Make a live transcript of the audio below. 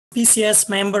PCS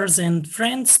members and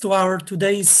friends to our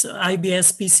today's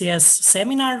IBS PCS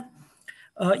seminar.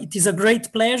 It is a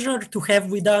great pleasure to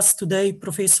have with us today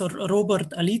Professor Robert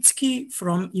Alicki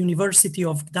from University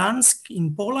of Gdańsk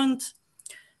in Poland.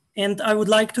 And I would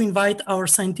like to invite our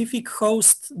scientific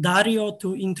host, Dario,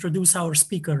 to introduce our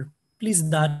speaker. Please,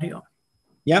 Dario.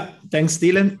 Yeah, thanks,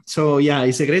 Dylan. So yeah,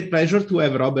 it's a great pleasure to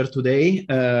have Robert today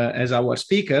as our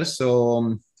speaker.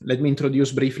 So let me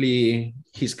introduce briefly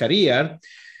his career.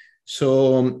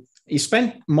 So he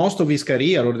spent most of his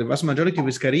career, or the vast majority of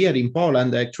his career, in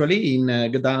Poland, actually, in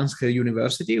Gdańsk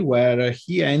University, where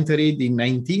he entered in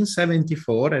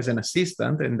 1974 as an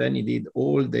assistant, and then he did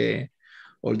all the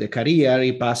career.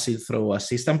 He passed through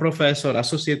assistant professor,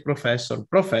 associate professor,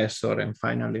 professor, and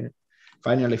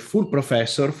finally full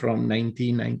professor from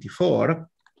 1994.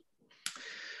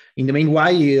 In the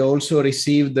meanwhile, he also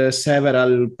received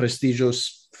several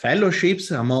prestigious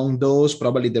fellowships. Among those,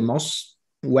 probably the most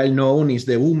well-known is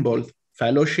the Humboldt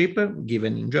Fellowship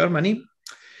given in Germany.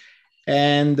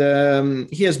 And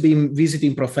he has been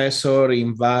visiting professor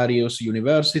in various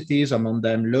universities, among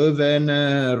them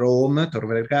Leuven, Rome, Tor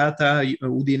Vergata,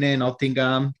 Udine,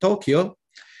 Nottingham, Tokyo,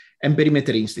 and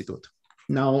Perimeter Institute.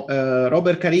 Now,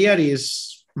 Robert's career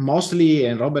is mostly,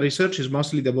 and Robert research is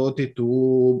mostly devoted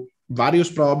to various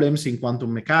problems in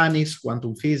quantum mechanics,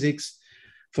 quantum physics.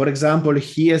 For example,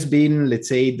 he has been, let's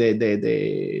say,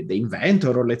 the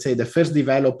inventor, or let's say the first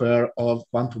developer of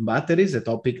quantum batteries, a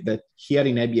topic that here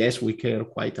in ABS we care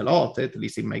quite a lot, at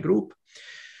least in my group.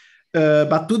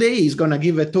 But today he's going to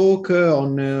give a talk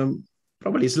on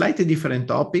probably slightly different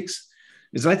topic,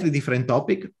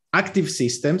 active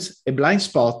systems, a blind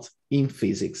spot in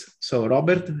physics. So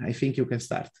Robert, I think you can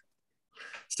start.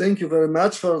 Thank you very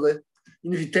much for the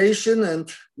invitation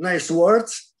and nice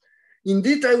words.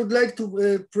 Indeed, I would like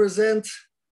to present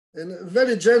in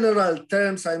very general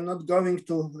terms. I'm not going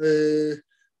to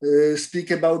speak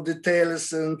about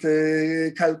details and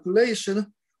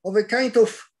calculation of a kind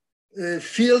of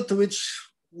field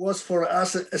which was for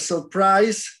us a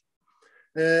surprise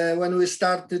when we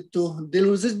started to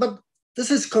deal with it. But this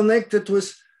is connected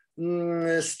with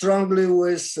strongly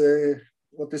with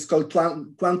what is called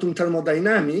quantum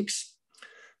thermodynamics.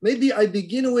 Maybe I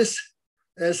begin with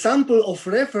a sample of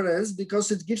reference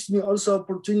because it gives me also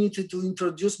opportunity to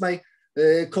introduce my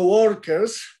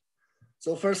co-workers.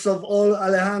 So first of all,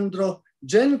 Alejandro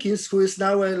Jenkins, who is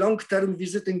now a long-term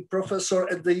visiting professor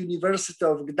at the University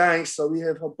of Gdańsk. So we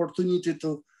have opportunity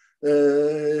to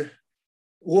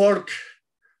work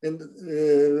and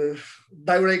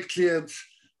directly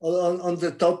on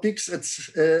the topics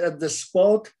at the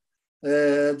spot.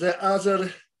 The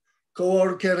other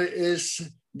co-worker is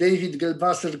David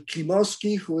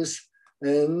Gelbasser-Klimowski, who is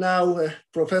now a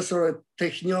professor at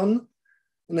Technion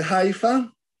in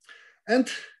Haifa. And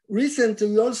recently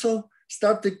we also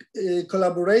started a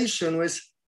collaboration with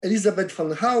Elisabeth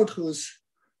von Haut, who is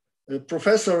a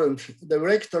professor and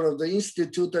director of the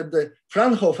institute at the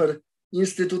Fraunhofer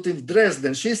Institute in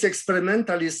Dresden. She's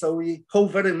experimentalist, so we hope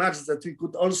very much that we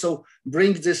could also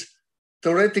bring these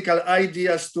theoretical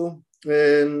ideas to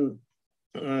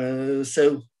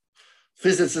so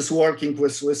physicists working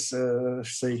with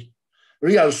say,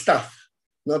 real stuff,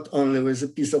 not only with a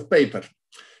piece of paper.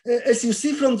 As you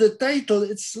see from the title,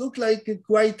 it's looked like a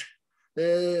quite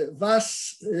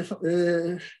vast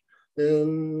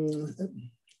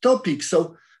topic.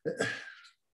 So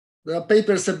there are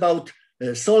papers about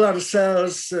solar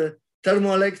cells,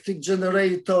 thermoelectric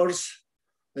generators,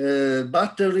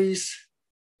 batteries,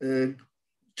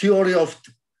 theory of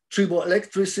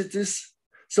triboelectricities.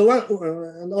 So,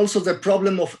 and also the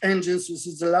problem of engines, which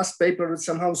is the last paper that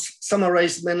somehow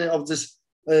summarized many of this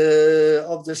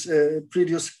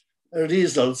previous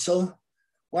results. So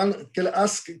one can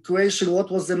ask a question: what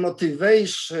was the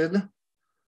motivation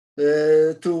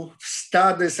to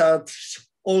study such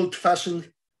old-fashioned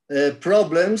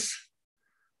problems,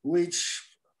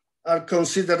 which are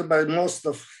considered by most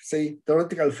of, say,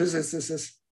 theoretical physicists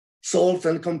as solved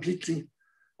and completely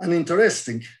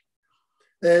uninteresting?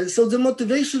 So the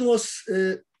motivation was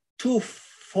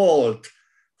twofold.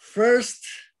 First,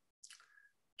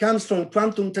 comes from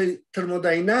quantum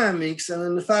thermodynamics,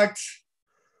 and in fact,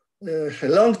 a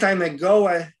long time ago,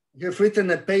 I have written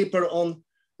a paper on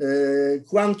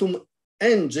quantum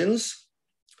engines.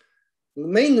 The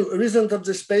main result of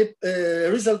this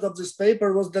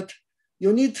paper was that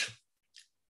you need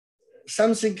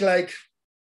something like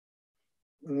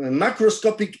a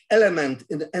macroscopic element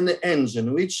in an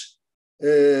engine, which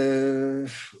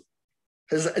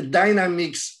has a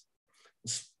dynamics,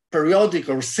 periodic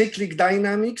or cyclic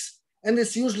dynamics, and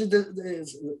it's usually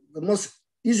the most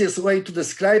easiest way to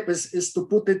describe is to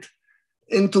put it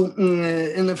into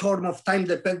in the form of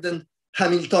time-dependent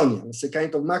Hamiltonian. It's a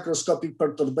kind of macroscopic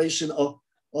perturbation of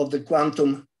the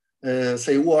quantum,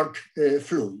 say, work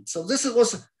fluid. So this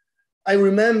was, I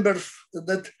remember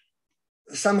that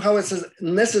somehow it's a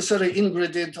necessary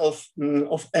ingredient of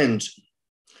engine.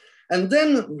 And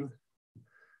then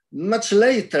much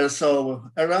later, so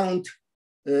around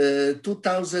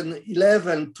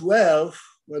 2011-12,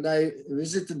 when I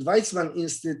visited Weizmann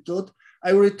Institute, I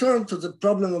returned to the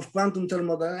problem of quantum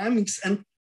thermodynamics and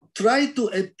tried to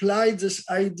apply these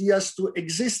ideas to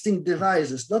existing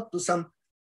devices, not to some,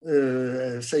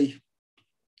 say,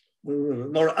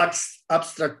 more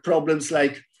abstract problems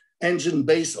like engine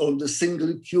based on the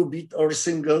single qubit or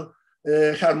single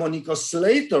harmonic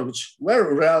oscillator, which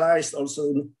were realized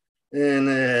also in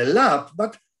a lab,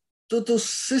 but to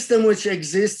system which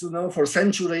exists, for a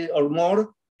century or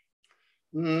more,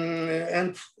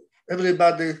 and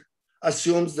everybody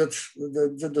assumes that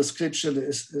the description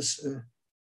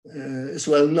is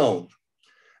well known.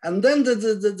 And then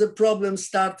the problem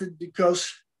started because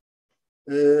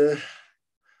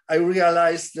I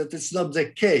realized that it's not the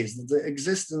case, that the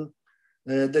existing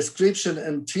description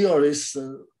and theories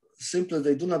simply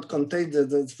they do not contain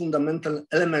the fundamental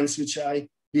elements which I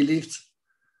believed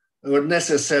were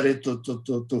necessary to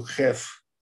have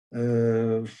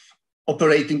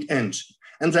operating engine.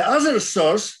 And the other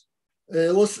source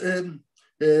was a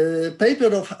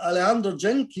paper of Alejandro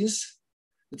Jenkins.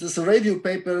 It is a review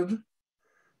paper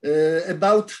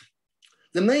about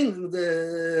the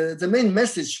main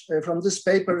message from this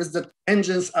paper is that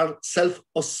engines are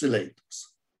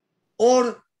self-oscillators,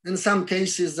 or in some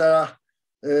cases they are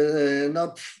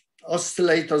not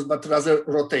oscillators but rather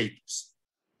rotators.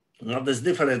 Now, this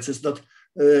difference is not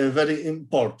very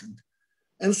important,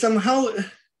 and somehow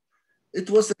it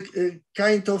was a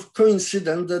kind of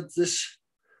coincidence that these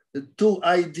two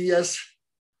ideas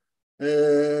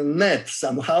met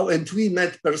somehow, and we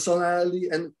met personally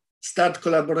and start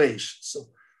collaboration. So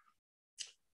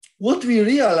what we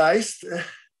realized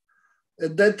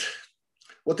that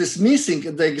what is missing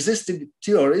in the existing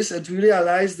theories, and we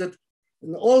realized that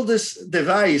in all these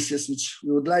devices which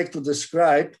we would like to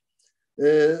describe,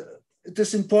 it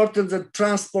is important that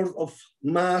transport of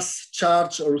mass,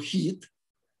 charge, or heat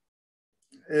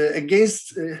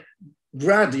against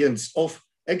gradients of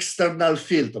external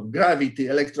field of gravity,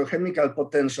 electrochemical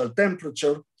potential,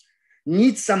 temperature,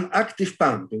 needs some active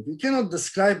pumping. We cannot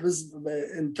describe this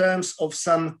in terms of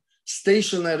some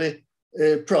stationary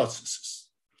processes.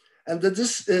 And that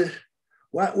this,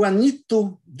 one need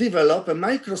to develop a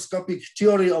microscopic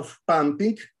theory of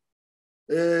pumping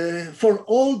for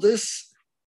all these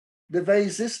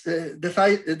devices,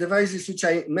 devices which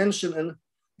I mentioned in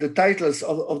the titles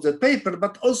of the paper,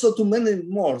 but also to many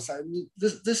more. So I mean,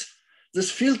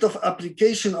 this field of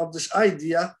application of this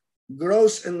idea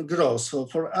grows and grows. So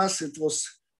for us, it was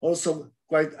also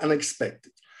quite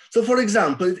unexpected. So for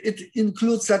example, it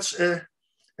includes such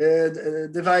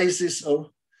devices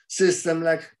or system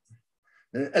like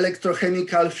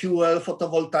electrochemical fuel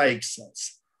photovoltaic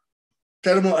cells,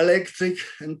 thermoelectric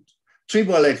and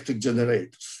triboelectric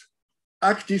generators,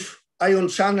 active ion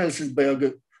channels in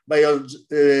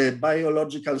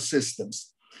biological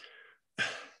systems,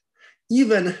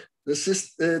 even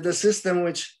the system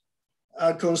which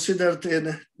are considered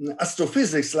in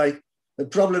astrophysics, like the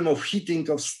problem of heating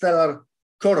of stellar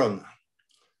corona.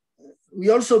 We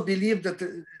also believe that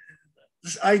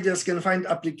these ideas can find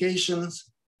applications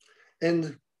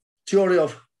in theory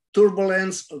of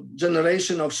turbulence,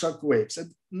 generation of shock waves,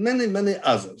 and many, many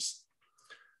others.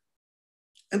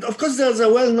 And of course, there's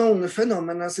a well-known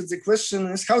phenomenon. So the question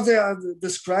is how they are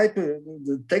described in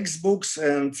the textbooks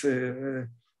and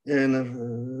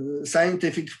in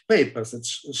scientific papers. It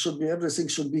should be, everything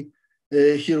should be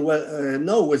here well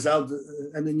known without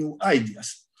any new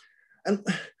ideas. And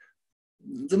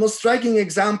the most striking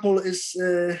example is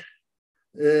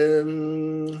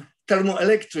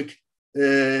thermoelectric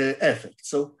effect.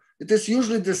 So it is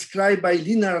usually described by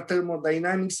linear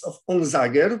thermodynamics of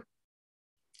Onsager.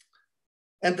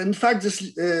 And in fact, this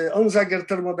Onsager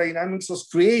thermodynamics was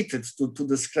created to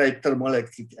describe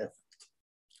thermoelectric effect.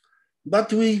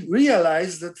 But we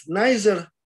realized that neither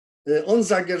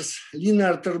Onsager's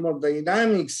linear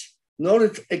thermodynamics nor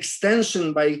its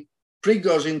extension by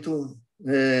Prigogine to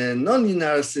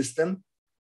nonlinear system,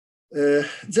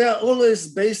 they are always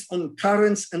based on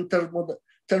currents and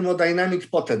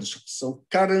thermodynamic potentials. So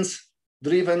currents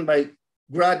driven by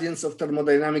gradients of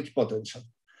thermodynamic potential.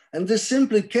 And this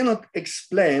simply cannot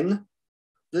explain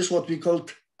this, what we call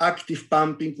active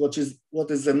pumping, what is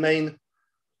the main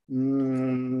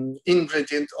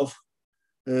ingredient of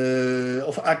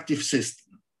active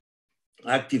system.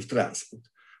 active transport.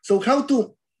 So how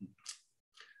to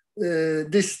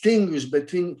distinguish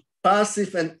between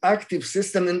passive and active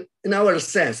system in our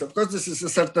sense? Of course, this is a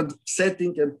certain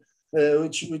setting and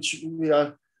which we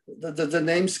are, the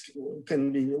names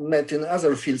can be met in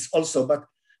other fields also, but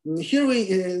here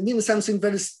we mean something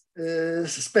very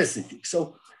specific.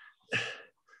 So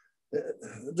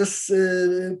this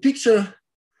picture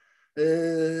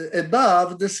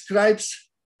above describes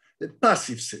a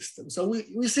passive system. So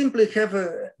we simply have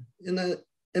in an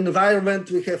environment,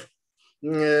 we have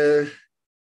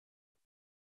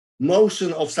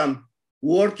motion of some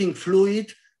working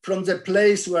fluid from the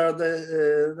place where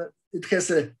it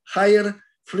has a higher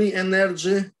free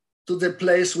energy to the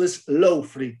place with low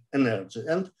free energy.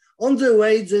 And on the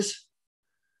way, this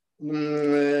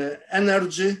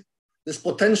energy, this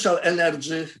potential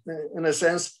energy, in a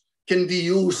sense, can be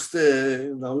used.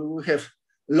 We have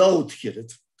load here.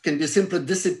 It can be simply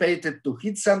dissipated to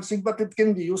heat something, but it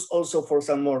can be used also for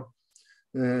some more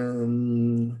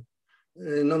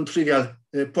non-trivial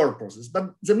purposes.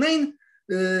 But the main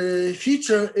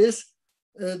feature is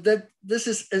that this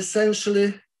is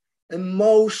essentially a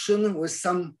motion with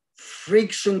some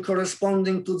friction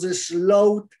corresponding to this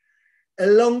load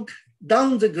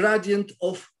down the gradient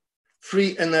of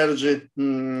free energy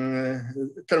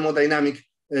thermodynamic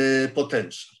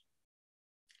potential.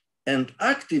 And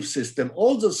active system,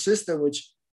 all the systems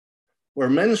which were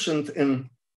mentioned in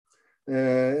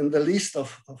the list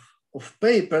of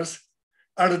papers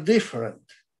are different.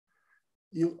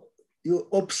 You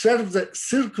observe the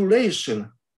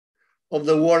circulation of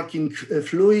the working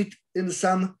fluid in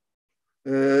some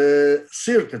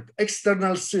circuit,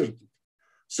 external circuit.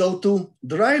 So to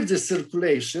drive the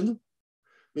circulation,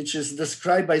 which is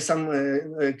described by some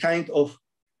kind of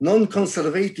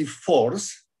non-conservative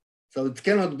force, so it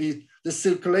cannot be, the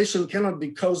circulation cannot be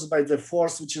caused by the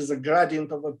force which is a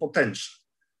gradient of a potential.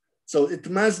 So it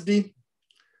must be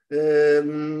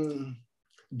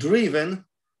driven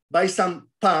by some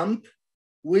pump,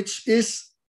 which is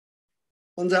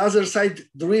on the other side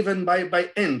driven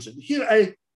by engine. Here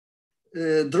I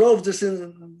drove this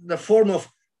in the form of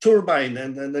turbine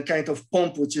and a kind of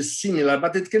pump which is similar,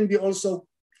 but it can be also,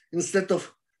 instead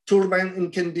of turbine,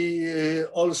 it can be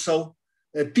also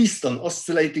a piston,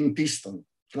 oscillating piston.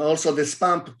 Also this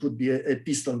pump could be a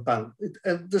piston pump.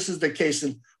 And this is the case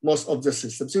in most of the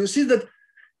systems. So you see that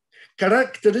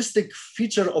characteristic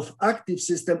feature of active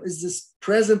system is this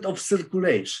presence of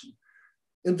circulation.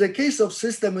 In the case of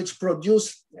system which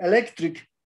produce electric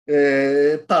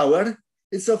power,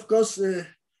 it's of course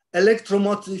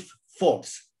electromotive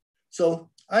force. So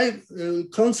I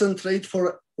concentrate for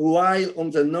a while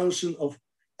on the notion of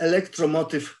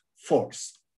electromotive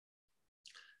force.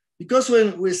 Because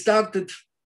when we started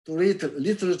to read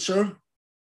literature,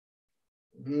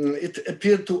 it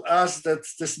appeared to us that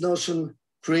this notion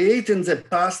created in the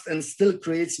past and still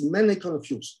creates many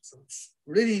confusions. So it's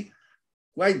really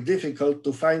quite difficult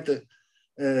to find a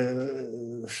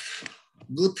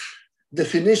good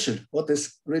definition what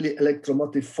is really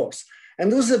electromotive force.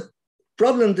 And there was a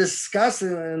problem discussed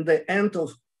in the end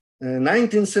of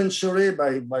 19th century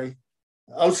by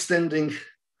outstanding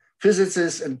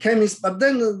physicists and chemists, but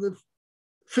then the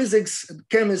physics and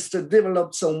chemistry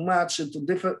developed so much into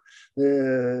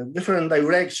different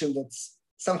directions that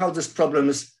somehow this problem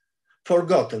is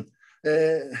forgotten.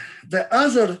 The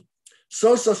other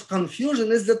source of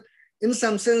confusion is that in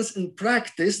some sense, in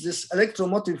practice, this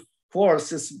electromotive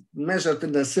force is measured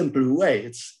in a simple way.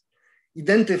 It's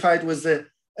identified with the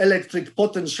electric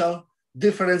potential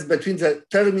difference between the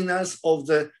terminals of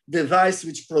the device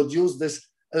which produce this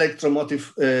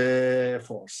electromotive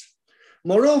force.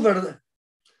 Moreover,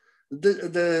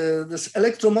 this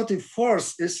electromotive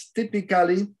force is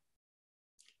typically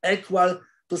equal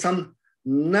to some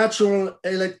natural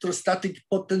electrostatic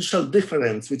potential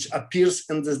difference which appears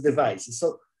in this device.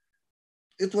 So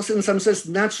it was in some sense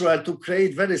natural to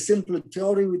create very simple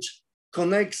theory which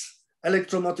connects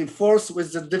electromotive force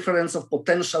with the difference of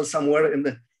potential somewhere in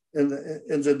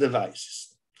the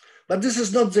devices. But this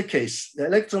is not the case. The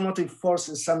electromotive force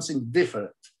is something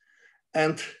different.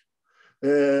 And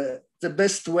the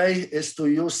best way is to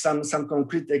use some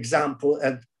concrete example,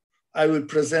 and I will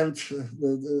present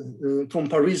the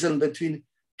comparison between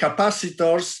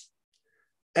capacitors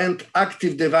and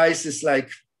active devices like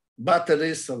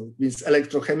batteries, so it means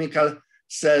electrochemical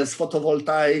cells,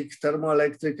 photovoltaic,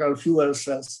 thermoelectrical, fuel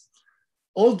cells.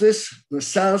 All these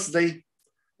cells, they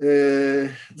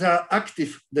are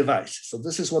active devices. So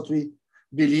this is what we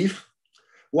believe,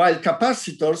 while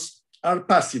capacitors are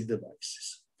passive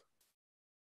devices.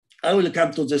 I will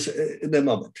come to this in a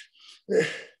moment.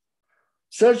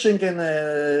 searching in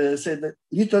say the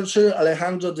literature,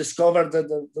 Alejandro discovered that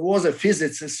there was a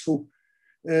physicist who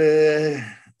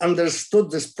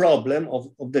understood this problem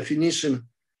of definition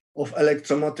of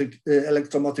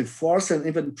electromotive force, and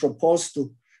even proposed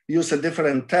to use a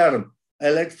different term,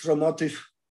 electromotive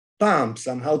pump,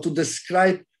 somehow to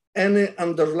describe any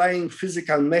underlying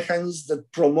physical mechanism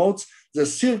that promotes the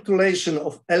circulation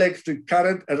of electric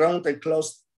current around a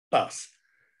closed path.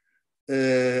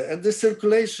 And the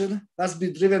circulation must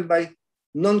be driven by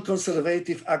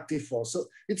non-conservative active force. So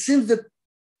it seems that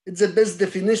it's the best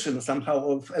definition somehow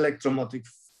of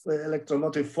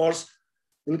electromotive force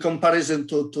in comparison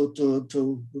to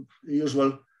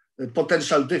usual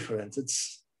potential difference.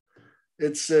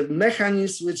 It's a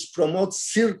mechanism which promotes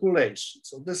circulation.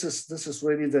 So this is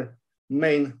really the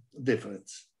main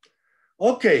difference.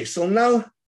 Okay, so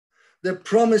now the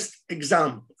promised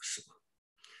examples.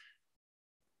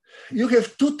 You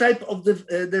have two types of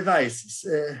devices.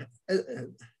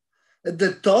 At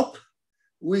the top,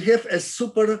 we have a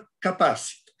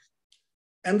supercapacitor,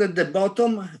 and at the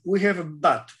bottom, we have a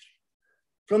battery.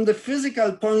 From the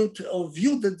physical point of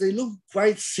view, that they look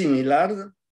quite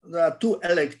similar. There are two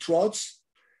electrodes,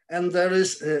 and there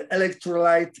is an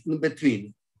electrolyte in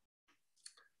between.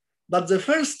 But the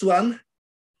first one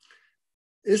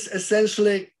is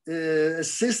essentially a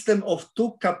system of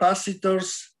two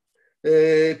capacitors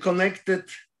connected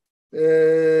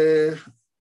in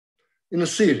a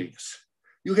series.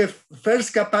 You have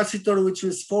first capacitor, which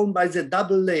is formed by the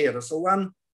double layer. So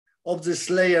one of this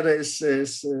layer is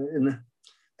in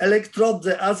electrode,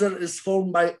 the other is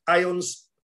formed by ions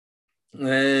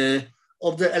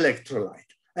of the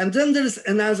electrolyte. And then there is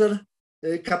another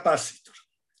capacitor.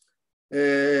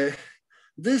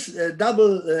 These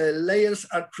double layers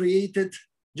are created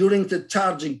during the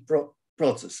charging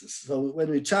processes. So when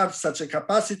we charge such a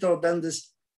capacitor, then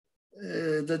this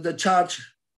the charge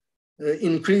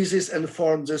increases and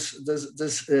forms this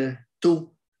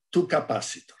two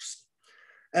capacitors.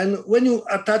 And when you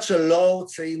attach a load,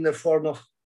 say in the form of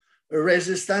a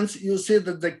resistance, you see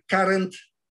that the current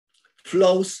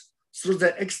flows through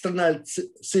the external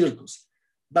circuits,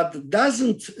 but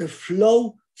doesn't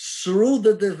flow through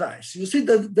the device. You see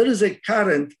that there is a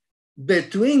current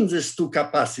between these two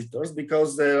capacitors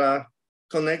because they are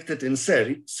connected in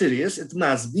series. It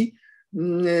must be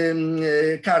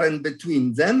current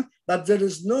between them, but there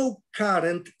is no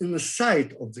current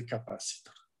inside of the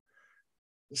capacitor.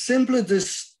 Simply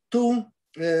these two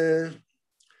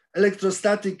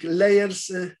electrostatic layers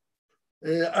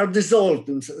are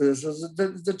dissolved. So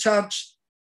the charge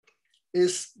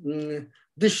is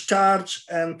discharged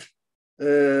and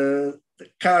the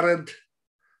current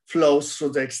flows through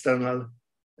the external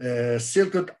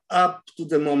circuit up to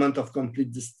the moment of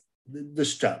complete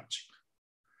discharge.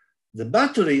 The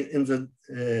battery in the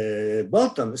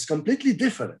bottom is completely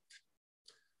different.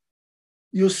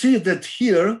 You see that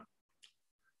here,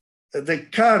 the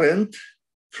current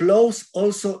flows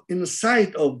also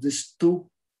inside of these two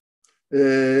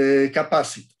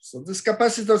capacitors. So these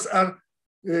capacitors are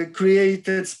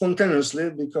created spontaneously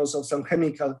because of some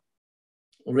chemical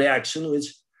reaction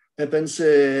which happens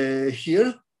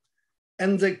here,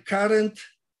 and the current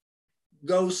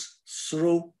goes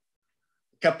through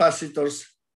capacitors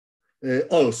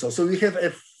also. So we have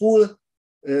a full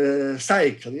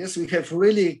cycle. Yes, we have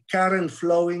really current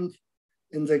flowing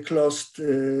in the closed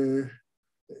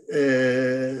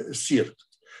circuit.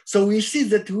 So we see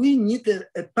that we need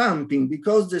a pumping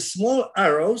because the small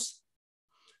arrows,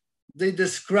 they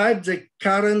describe the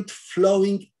current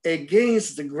flowing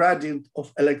against the gradient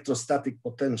of electrostatic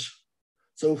potential.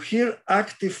 So here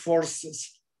active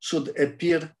forces should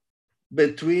appear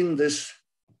between these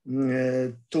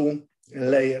two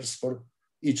layers for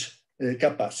each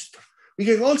capacitor. We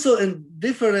have also a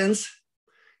difference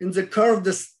in the curve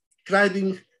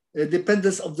describing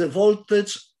dependence of the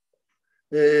voltage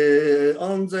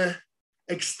on the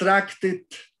extracted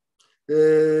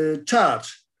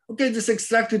charge. Okay, this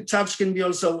extracted charge can be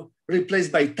also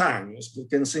replaced by time. You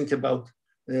can think about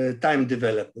time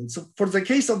development. So for the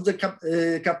case of the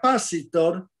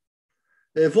capacitor,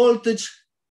 voltage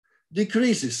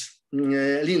decreases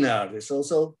linearly.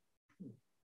 So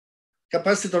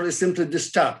capacitor is simply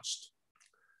discharged.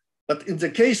 But in the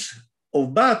case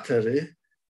of battery,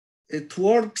 it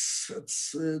works at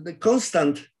the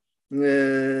constant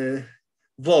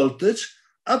voltage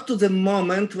up to the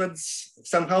moment when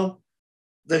somehow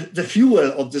the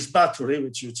fuel of this battery,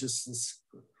 which is this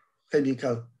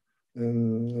chemical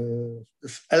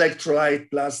electrolyte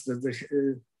plus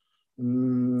the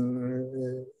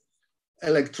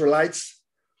electrolytes,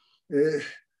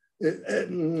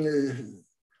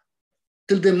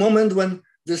 till the moment when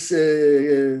this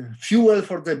fuel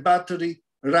for the battery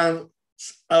runs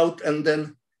out, and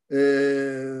then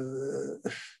the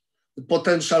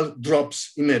potential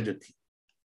drops immediately.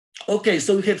 Okay,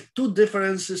 so we have two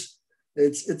differences.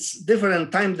 It's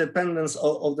different time dependence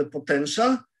of the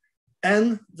potential,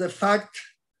 and the fact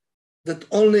that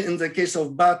only in the case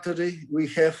of battery we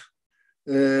have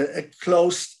a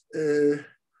closed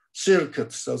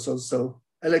circuit. So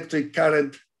electric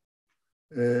current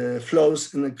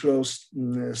flows in a closed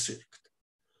circuit.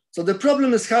 So the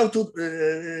problem is how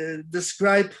to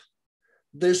describe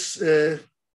this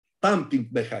pumping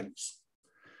mechanism.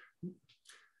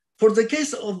 For the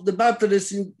case of the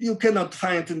batteries, you cannot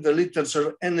find in the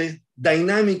literature any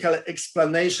dynamical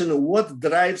explanation of what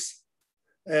drives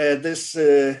this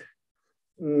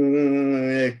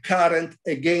current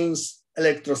against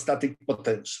electrostatic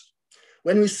potential.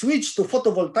 When we switch to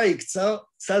photovoltaic cell,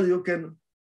 you can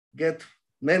get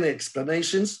many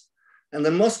explanations, and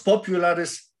the most popular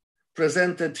is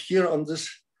presented here on this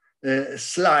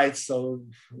slide. So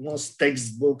most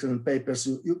textbooks and papers,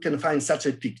 you can find such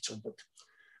a picture. But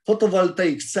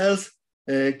photovoltaic cells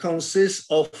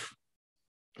consist of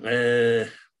the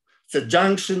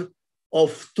junction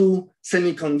of two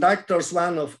semiconductors,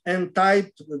 one of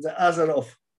N-type, the other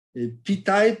of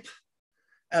P-type.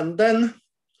 And then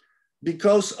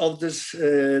because of this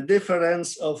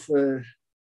difference of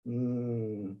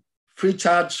free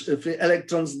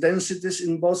electrons densities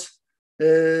in both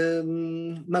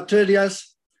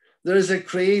materials, there is a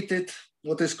created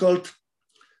what is called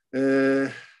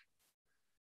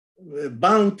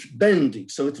bound bending.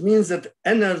 So it means that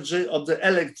energy of the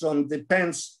electron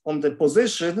depends on the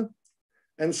position,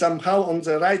 and somehow on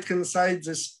the right-hand side,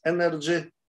 this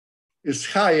energy is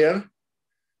higher,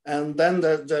 and then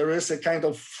there is a kind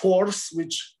of force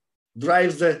which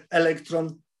drives the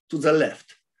electron to the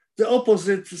left. The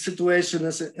opposite situation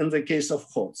is in the case of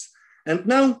holes. And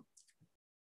now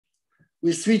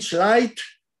we switch light,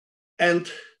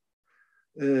 and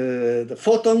the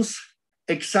photons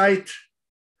excite,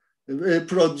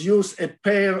 produce a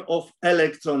pair of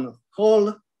electron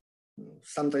hole,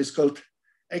 sometimes called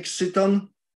exciton.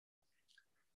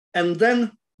 And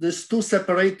then these two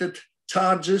separated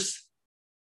charges,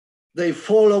 they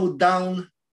follow down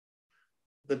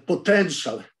the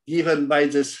potential given by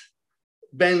this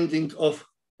bending of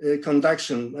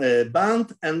conduction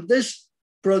band, and this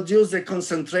produces the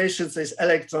concentrations as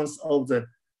electrons of the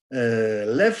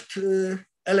left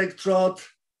electrode,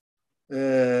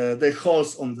 the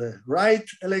holes on the right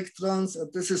electrons.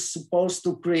 This is supposed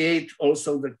to create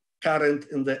also the current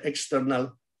in the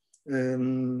external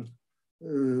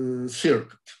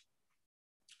circuit.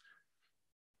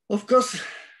 Of course,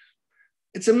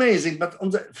 it's amazing, but on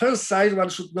the first side, one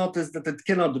should notice that it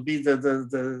cannot be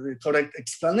the correct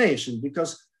explanation,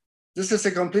 because this is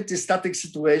a completely static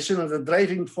situation, and the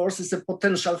driving force is a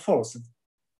potential force.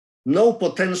 No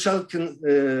potential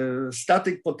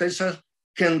static potential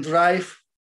can drive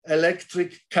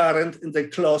electric current in the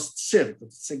closed circuit.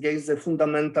 It's against the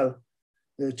fundamental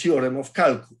theorem of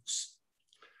calculus.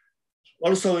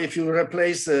 Also, if you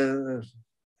replace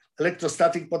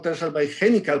electrostatic potential by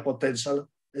chemical potential,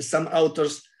 as some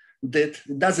authors did,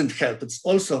 it doesn't help. It's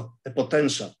also a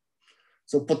potential.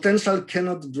 So potential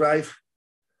cannot drive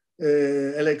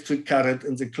electric current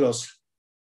in the closed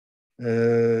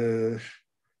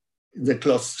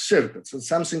circuit. So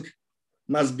something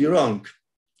must be wrong.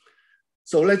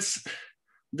 So let's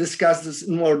discuss this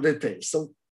in more detail.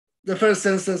 So the first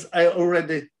instance I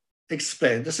already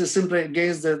explained. This is simply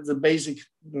against the basic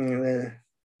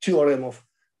theorem of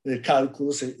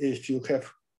calculus. If you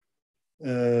have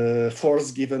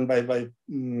force given by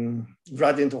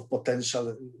gradient of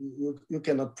potential, you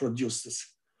cannot produce this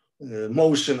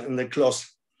motion in the closed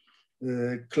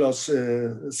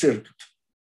circuit.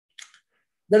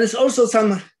 There is also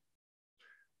some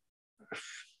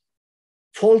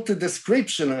faulty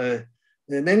description,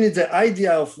 namely the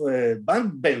idea of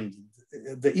band bending,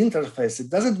 the interface. It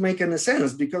doesn't make any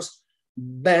sense, because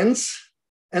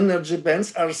energy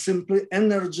bands are simply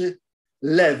energy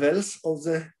levels of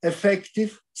the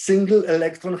effective single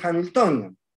electron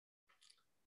Hamiltonian.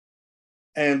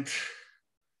 And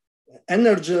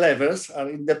energy levels are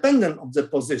independent of the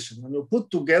position. When you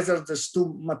put together these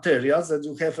two materials, that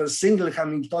you have a single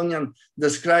Hamiltonian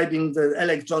describing the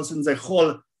electrons in the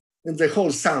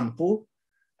whole sample,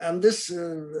 and this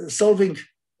solving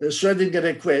the Schrödinger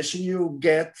equation, you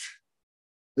get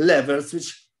levels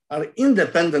which are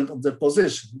independent of the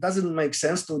position. It doesn't make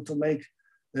sense to make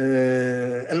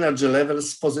energy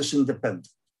levels position dependent.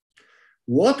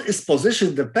 What is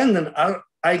position dependent are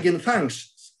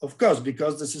eigenfunctions, of course,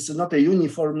 because this is not a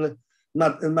uniform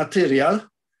material.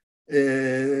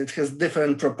 it has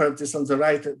different properties on the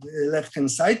right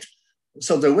left-hand side.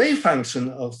 So the wave function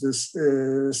of this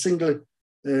single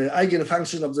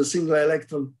eigenfunction of the single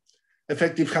electron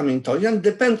effective Hamiltonian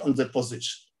depend on the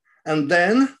position. And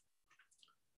then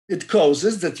it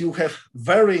causes that you have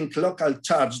varying local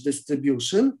charge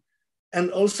distribution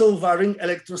and also varying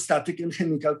electrostatic and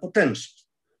chemical potential.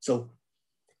 So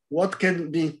what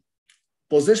can be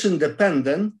position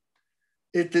dependent?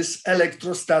 It is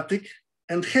electrostatic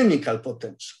and chemical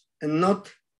potential and not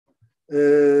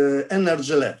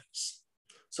energy levels.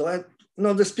 So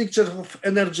this picture of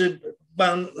energy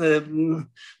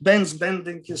bands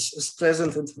bending is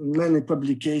present in many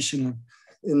publications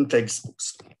in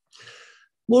textbooks.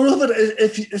 Moreover,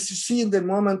 as you see in the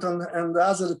moment on the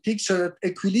other picture, at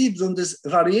equilibrium, this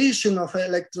variation of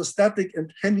electrostatic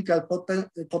and chemical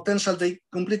potential, they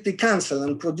completely cancel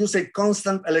and produce a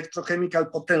constant electrochemical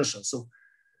potential.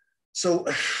 So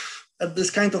at this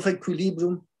kind of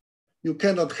equilibrium, you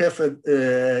cannot have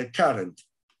a current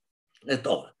at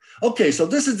all. Okay, so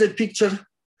this is the picture.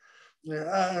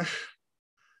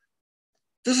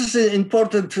 This is an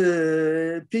important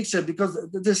picture because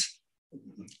this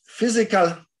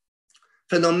physical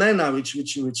phenomena which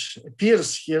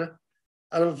appears here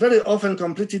are very often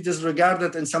completely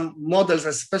disregarded in some models,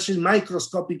 especially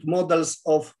microscopic models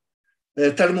of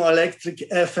thermoelectric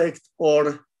effect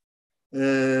or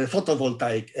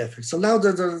photovoltaic effect. So now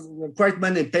there are quite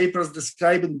many papers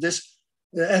describing this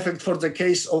effect for the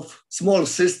case of small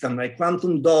system like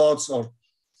quantum dots or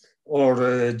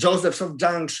Joseph's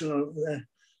junction,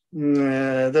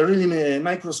 the really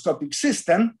microscopic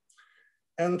system.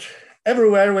 And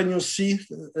everywhere when you see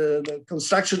the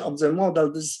construction of the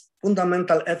model, this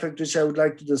fundamental effect which I would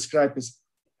like to describe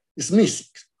is missing.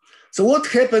 So what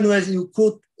happened when you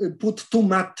could put two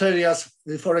materials,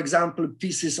 for example,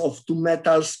 pieces of two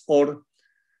metals or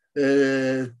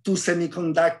two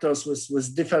semiconductors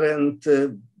with different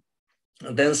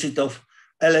density of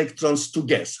electrons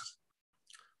together?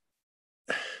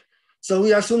 So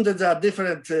we assume that there are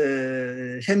different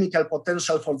chemical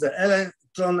potential for the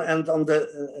electron, and on the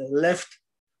left,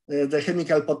 the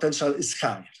chemical potential is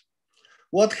higher.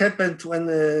 What happened when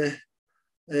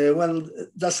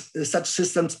such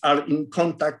systems are in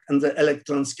contact and the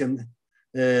electrons can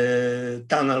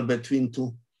tunnel between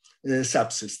two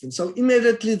subsystems? So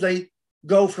immediately they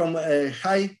go from a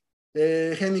high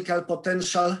chemical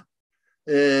potential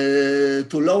to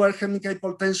lower chemical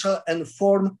potential and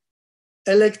form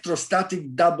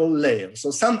electrostatic double layer. So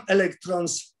some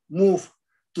electrons move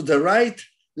to the right,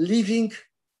 leaving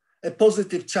a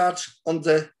positive charge on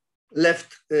the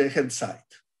left hand side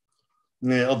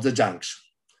of the junction.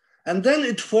 And then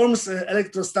it forms an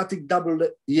electrostatic double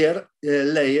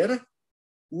layer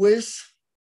with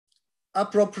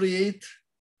appropriate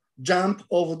jump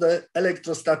of the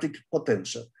electrostatic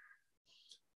potential.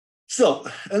 So,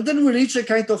 and then we reach a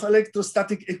kind of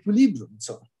electrostatic equilibrium.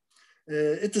 So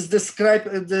it is described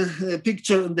in the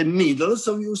picture in the middle.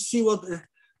 So you see what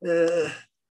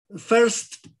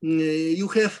first you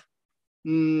have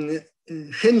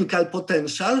chemical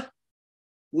potential,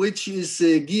 which is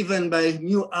given by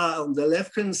mu A on the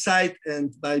left-hand side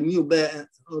and by mu B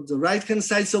on the right-hand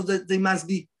side. So that they must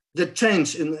be the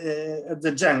change in at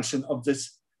the junction of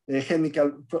this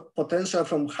chemical potential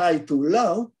from high to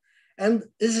low. And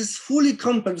this is fully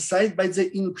compensated by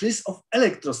the increase of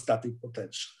electrostatic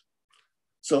potential.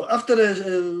 So after a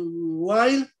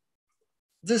while,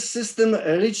 this system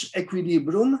reached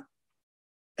equilibrium.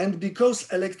 And because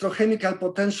electrochemical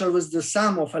potential is the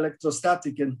sum of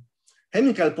electrostatic and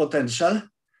chemical potential,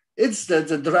 it's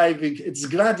its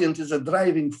gradient is a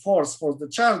driving force for the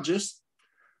charges,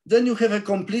 then you have a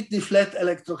completely flat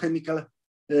electrochemical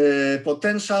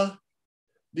potential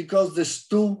because these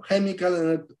two chemical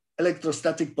and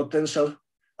electrostatic potential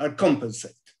are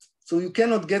compensated. So you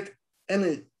cannot get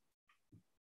any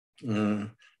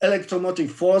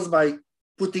electromotive force by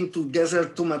putting together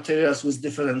two materials with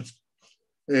different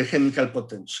chemical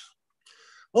potential.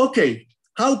 Okay,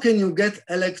 how can you get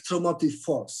electromotive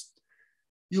force?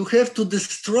 You have to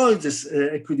destroy this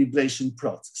equilibration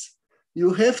process.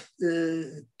 You have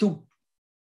to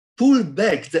pull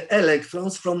back the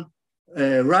electrons from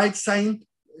right side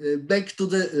back to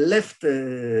the left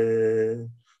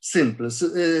sample.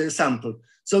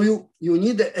 So you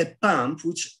need a pump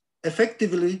which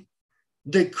effectively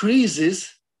decreases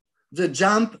the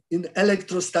jump in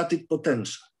electrostatic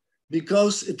potential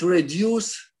because it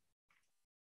reduces,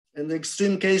 in the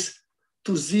extreme case,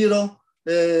 to zero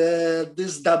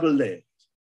this double layer.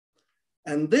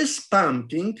 And this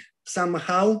pumping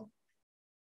somehow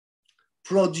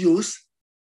produce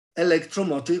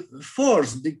electromotive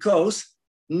force because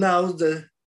now the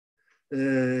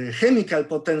chemical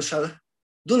potential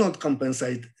do not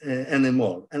compensate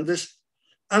anymore. And this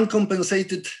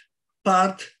uncompensated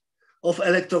part of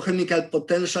electrochemical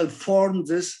potential form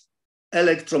this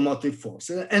electromotive force.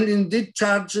 And indeed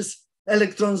charges,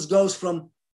 electrons goes from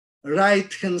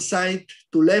right-hand side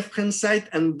to left-hand side,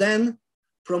 and then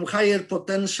from higher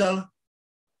potential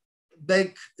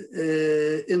back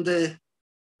in the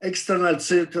external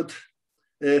circuit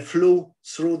flew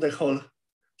through the whole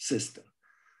system.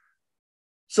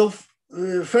 So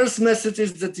first message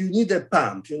is that you need a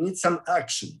pump, you need some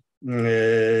action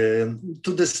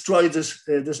to destroy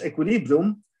this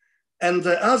equilibrium. And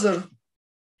the other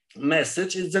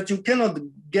message is that you cannot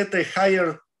get a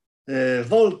higher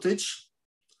voltage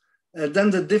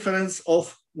than the difference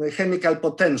of the chemical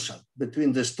potential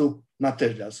between these two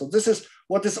materials. So this is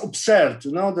what is observed,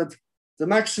 you know, that the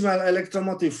maximal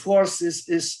electromotive force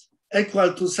is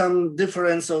equal to some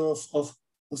difference of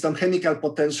some chemical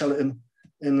potential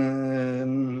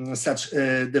in such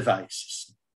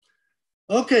devices.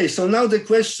 Okay, so now the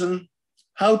question,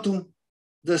 how to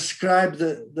describe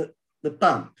the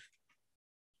pump.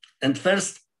 And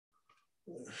first,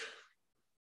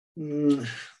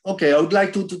 okay, I would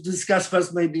like to discuss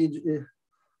first maybe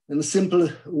in simple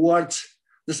words,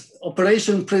 this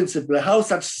operation principle, how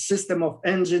such system of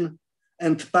engine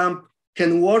and pump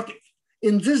can work.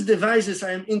 In these devices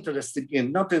I am interested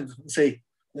in, not to say,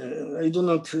 I do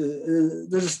not,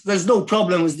 there's no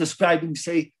problem with describing,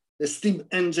 say, a steam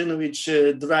engine which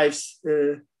drives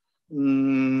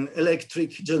electric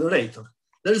generator.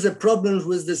 There is a problem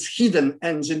with this hidden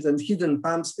engines and hidden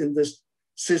pumps in this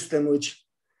system which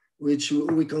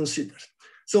we consider.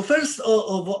 So first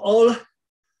of all,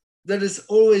 there is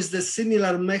always the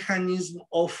similar mechanism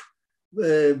of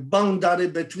boundary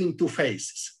between two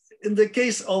phases. In the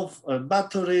case of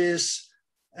batteries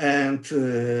and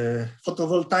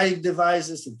photovoltaic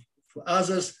devices and for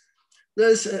others, there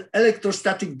is an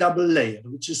electrostatic double layer,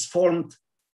 which is formed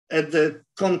at the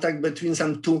contact between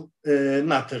some two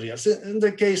materials. In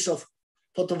the case of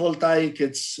photovoltaic,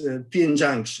 it's p-n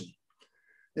junction.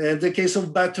 In the case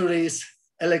of batteries,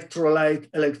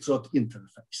 electrolyte-electrode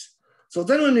interface. So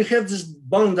then when you have this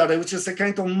boundary, which is a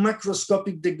kind of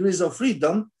macroscopic degrees of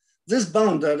freedom, this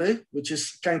boundary, which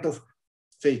is kind of,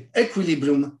 say,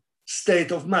 equilibrium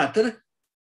state of matter,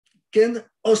 can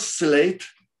oscillate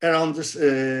around this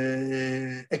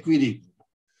equilibrium.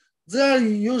 They are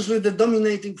usually the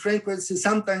dominating frequency.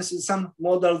 Sometimes in some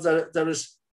models there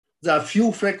are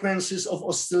few frequencies of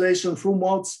oscillation, few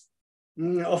modes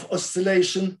of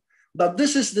oscillation, but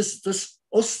this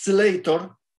oscillator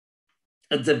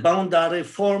at the boundary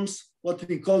forms what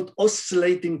we call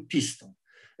oscillating piston.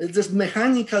 It's this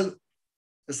mechanical,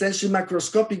 essentially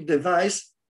macroscopic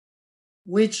device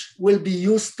which will be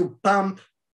used to pump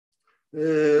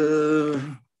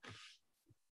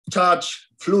charged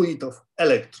fluid of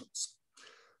electrons.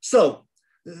 So,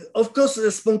 of course,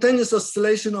 the spontaneous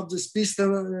oscillation of this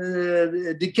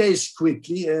piston decays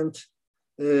quickly, and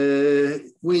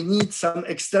we need some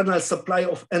external supply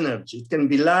of energy. It can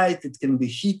be light, it can be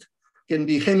heat, it can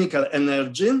be chemical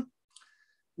energy,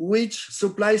 which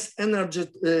supplies energy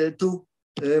to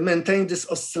maintain this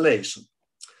oscillation.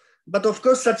 But of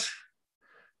course, such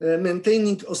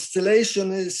maintaining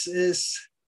oscillation is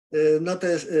not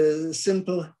a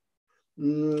simple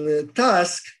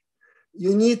task.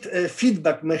 You need a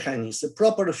feedback mechanism, a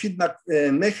proper feedback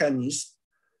mechanism,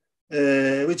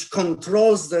 which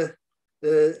controls the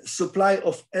supply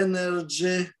of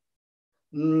energy,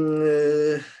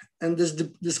 and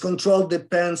this control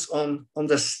depends on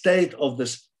the state of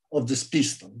this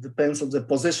piston, depends on the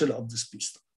position of this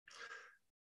piston.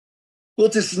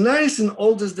 What is nice in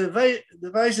all these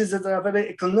devices that are very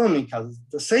economical,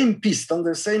 the same piston,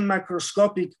 the same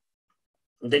macroscopic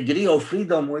degree of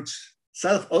freedom which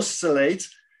self-oscillates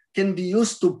can be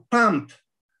used to pump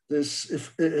this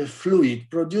fluid,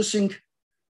 producing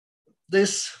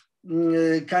this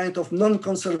kind of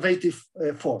non-conservative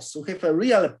force. So we have a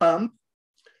real pump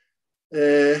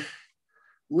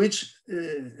which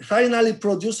finally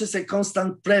produces a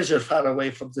constant pressure far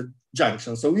away from the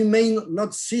junction. So we may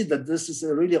not see that this is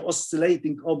a really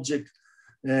oscillating object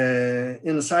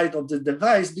inside of the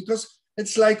device, because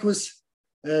it's like with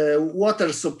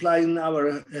water supply in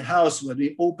our house, where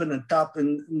we open a tap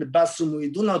in the bathroom, we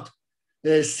do not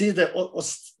see the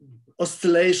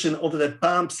oscillation of the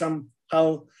pump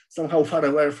somehow far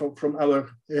away from our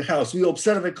house. We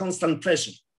observe a constant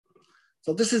pressure.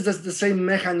 So this is the same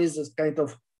mechanism, kind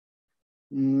of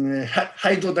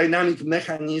hydrodynamic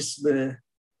mechanism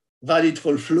valid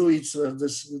for fluids, where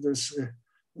this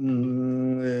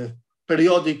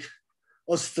periodic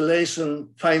oscillation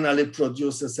finally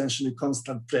produce essentially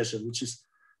constant pressure, which is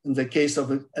in the case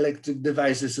of electric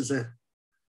devices is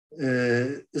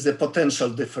a potential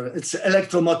difference. It's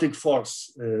electromotive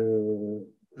force,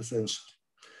 essentially.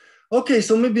 Okay,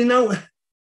 so maybe now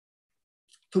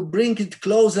to bring it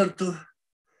closer to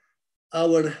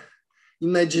our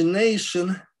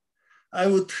imagination, I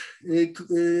would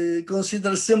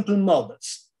consider simple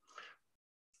models,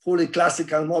 fully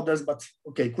classical models, but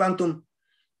okay, quantum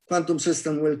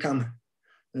system will come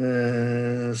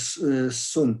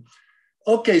soon.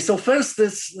 Okay, so first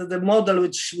is the model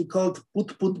which we called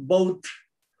put-boat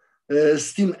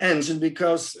steam engine,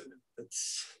 because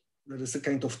there is a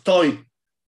kind of toy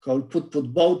called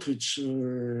put-boat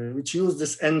which use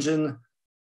this engine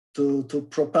to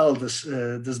propel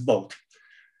this boat.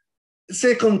 It's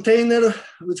a container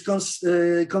which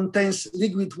contains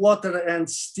liquid water and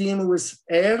steam with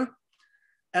air,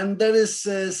 and there is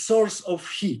a source of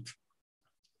heat.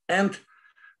 And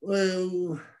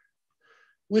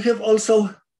we have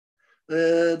also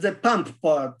the pump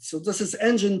part. So this is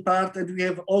engine part, and we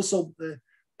have also the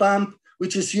pump,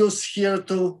 which is used here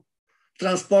to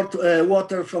transport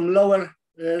water from lower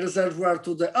reservoir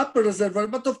to the upper reservoir.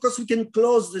 But of course, we can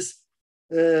close this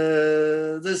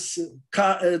the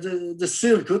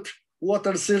circuit,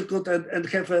 water circuit, and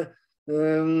have a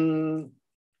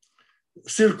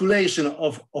circulation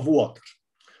of water.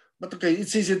 But okay,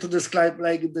 it's easy to describe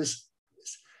like this.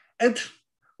 And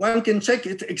one can check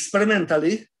it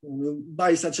experimentally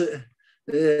by such a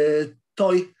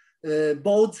toy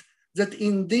boat, that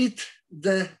indeed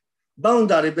the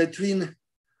boundary between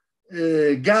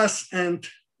gas and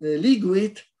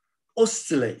liquid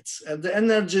oscillates, and the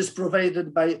energy is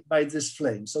provided by this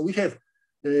flame. So we have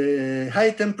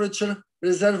high temperature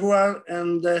reservoir,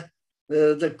 and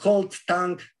the cold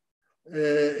tank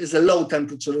is a low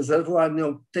temperature reservoir, and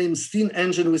obtain steam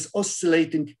engine with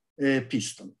oscillating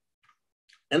piston.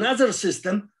 Another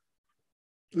system,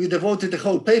 we devoted a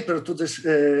whole paper to this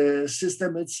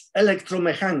system, it's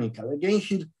electromechanical. Again,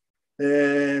 here,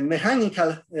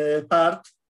 mechanical part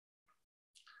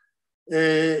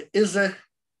is a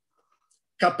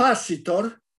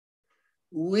capacitor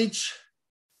which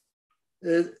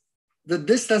the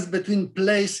distance between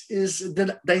plates is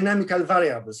the dynamical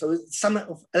variable. So it's some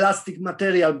of elastic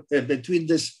material between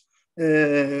these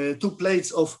two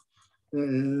plates of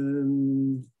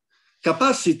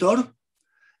capacitor,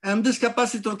 and this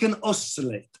capacitor can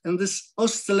oscillate, and these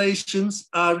oscillations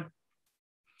are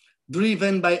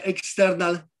driven by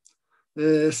external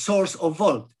source of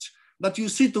voltage. But you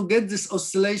see, to get this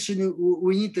oscillation,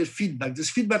 we need a feedback. This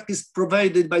feedback is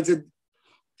provided by the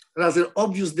rather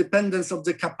obvious dependence of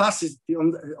the capacity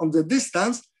on the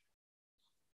distance,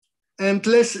 and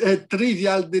less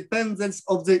trivial dependence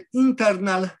of the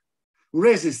internal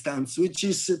resistance, which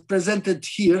is presented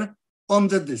here on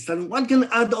the distance. One can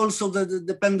add also the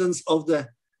dependence of the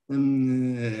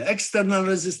external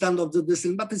resistance of the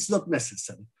distance, but it's not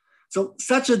necessary. So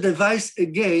such a device,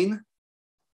 again,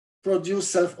 produce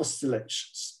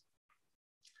self-oscillations.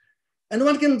 And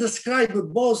one can describe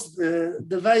both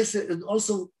devices and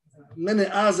also many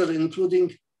others,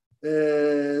 including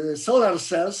solar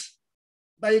cells,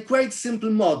 by a quite simple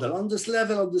model. On this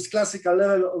level, of this classical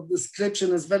level of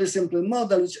description, is very simple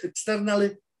model,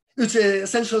 which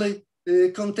essentially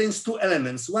contains two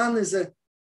elements. One is a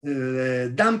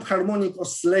damp harmonic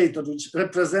oscillator, which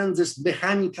represents this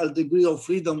mechanical degree of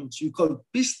freedom, which we call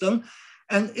piston,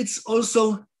 and it's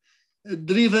also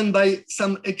driven by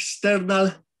some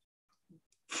external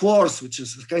force, which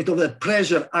is kind of a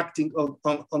pressure acting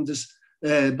on this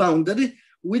boundary,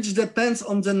 which depends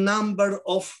on the number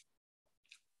of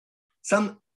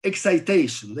some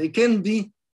excitation. They can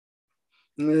be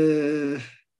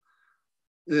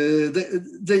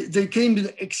they can be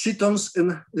excitons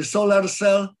in the solar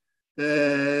cell.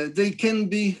 They can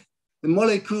be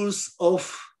molecules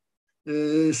of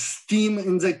steam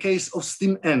in the case of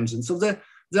steam engine. So there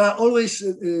are always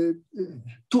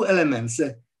two elements,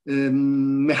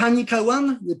 mechanical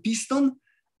one, the piston,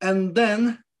 and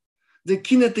then the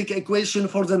kinetic equation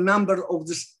for the number of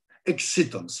these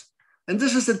excitons. And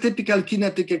this is a typical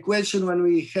kinetic equation when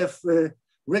we have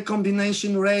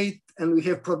recombination rate and we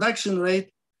have production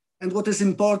rate. And what is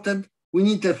important, we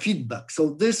need a feedback.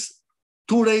 So these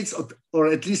two rates, or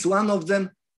at least one of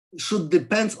them, should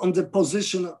depend on the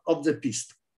position of the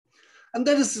piston. And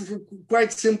that is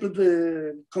quite simple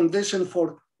condition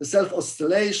for the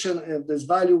self-oscillation. This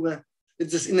value where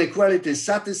this inequality is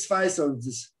satisfied, so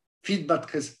this feedback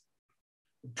has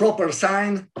proper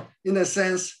sign, in a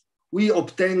sense, we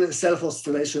obtain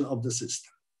self-oscillation of the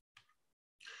system.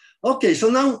 Okay, so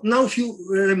now a few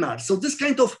remarks. So this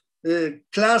kind of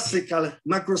classical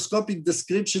macroscopic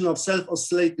description of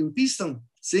self-oscillating piston.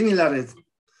 Similarly,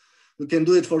 we can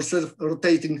do it for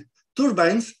self-rotating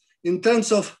turbines in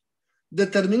terms of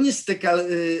deterministical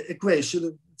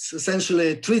equation. It's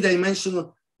essentially a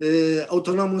three-dimensional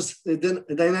autonomous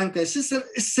dynamical system.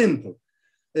 Is simple.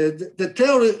 The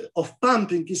theory of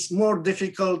pumping is more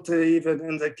difficult even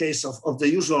in the case of the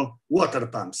usual water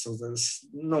pumps. So there's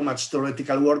not much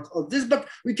theoretical work of this, but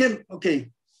we can,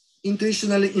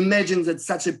 intuitionally imagine that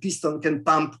such a piston can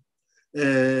pump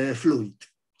fluid.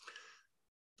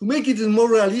 To make it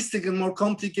more realistic and more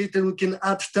complicated, we can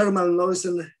add thermal noise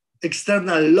and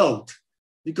external load.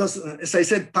 Because as I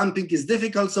said, pumping is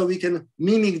difficult, so we can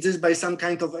mimic this by some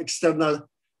kind of external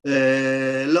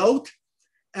load.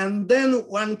 And then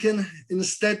one can,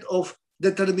 instead of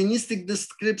deterministic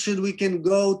description, we can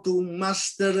go to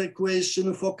master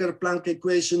equation, Fokker-Planck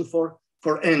equation for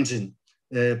engine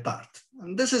part.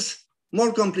 And this is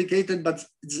more complicated, but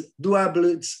it's doable.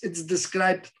 It's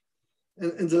described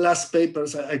in the last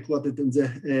papers I quoted in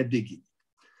the beginning.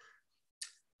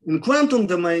 In quantum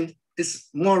domain, it's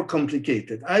more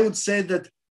complicated. I would say that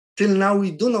till now,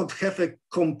 we do not have a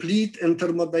complete and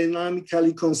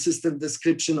thermodynamically consistent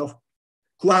description of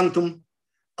quantum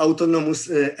autonomous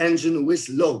engine with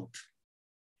load.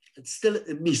 It's still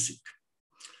missing.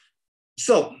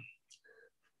 So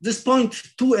this point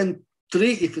 2 and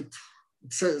 3, if at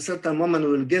a certain moment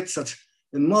we will get such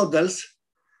models,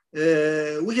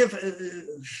 we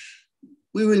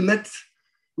will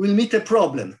meet a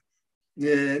problem.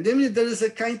 Namely, there is a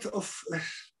kind of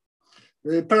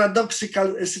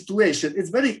paradoxical situation. It's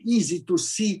very easy to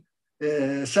see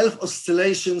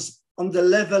self-oscillations on the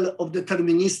level of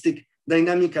deterministic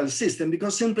dynamical system,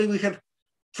 because simply we have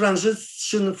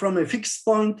transition from a fixed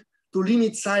point to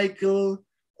limit cycle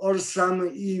or some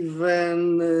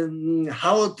even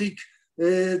chaotic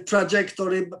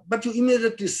trajectory, but you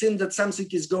immediately see that something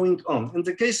is going on. In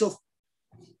the case of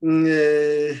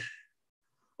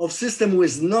system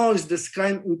with noise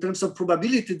described in terms of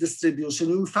probability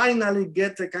distribution, we finally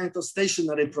get a kind of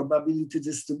stationary probability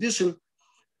distribution.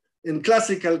 In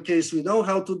classical case, we know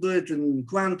how to do it. In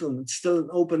quantum, it's still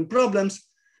open problems.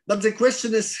 But the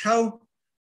question is how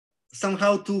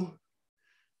somehow to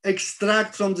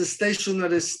extract from the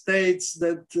stationary states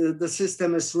that the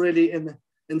system is really in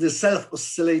the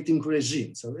self-oscillating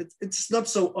regime. So it's not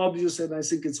so obvious, and I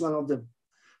think it's one of the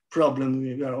problems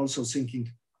we are also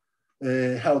thinking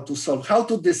how to solve, how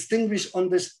to distinguish on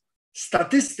this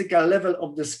statistical level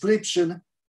of description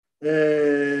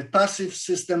passive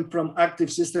system from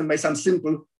active system by some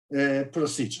simple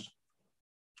procedure.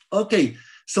 Okay,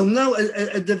 so now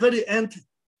at the very end,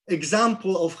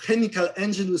 example of chemical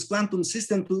engine with quantum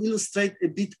system to illustrate a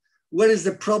bit where is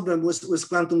the problem with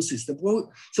quantum system.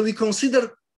 Well, so we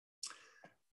consider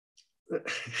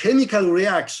chemical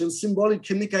reaction, symbolic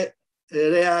chemical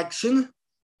reaction,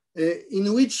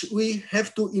 in which we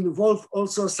have to involve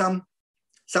also some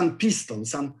piston,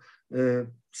 some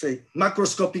say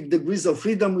macroscopic degrees of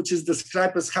freedom, which is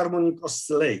described as harmonic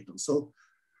oscillator. So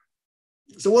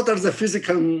what are the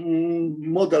physical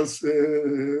models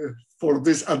for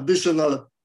this additional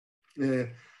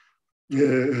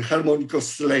harmonic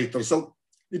oscillator? So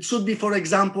it should be, for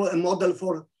example, a model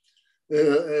for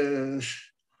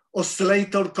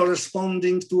oscillator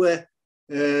corresponding to a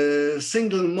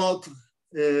single mode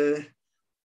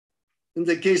in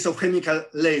the case of chemical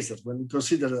laser. When we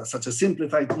consider such a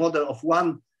simplified model of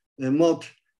one mode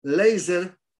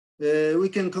laser, we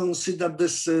can consider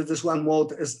this one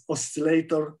mode as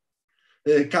oscillator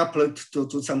coupled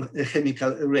to some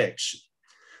chemical reaction.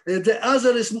 The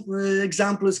other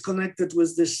example is connected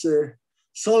with this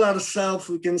solar self.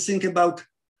 We can think about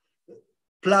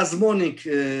plasmonic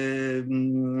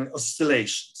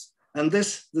oscillations. And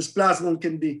this plasmon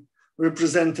can be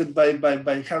represented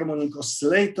by harmonic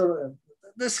oscillator.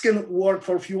 This can work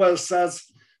for fuel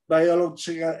cells,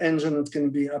 biological engine. It can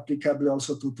be applicable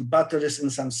also to batteries in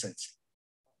some sense.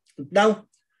 Now,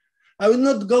 I will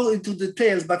not go into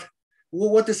details, but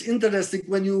what is interesting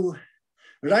when you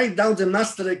write down the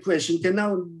master equation, you can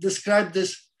now describe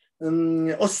this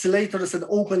oscillator as an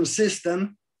open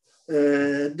system,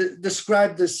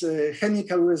 describe this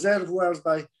chemical reservoirs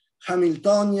by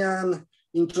Hamiltonian,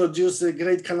 introduce a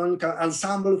great canonical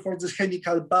ensemble for this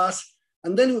chemical bus.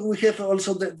 And then we have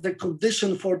also the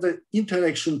condition for the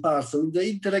interaction part. So in the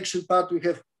interaction part, we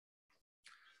have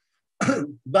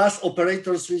bus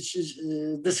operators which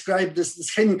describe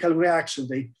this chemical reaction.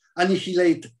 They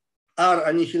annihilate R,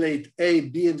 annihilate A,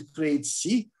 B, and create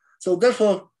C. So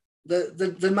therefore,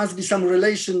 there must be some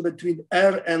relation between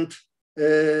R and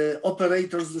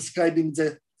operators describing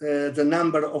the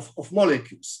number of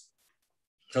molecules.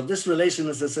 So this relation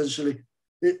is essentially,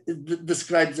 it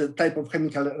describes the type of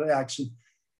chemical reaction.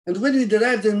 And when we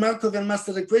derive the Markov and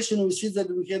master equation, we see that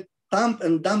we have pump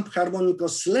and dump harmonic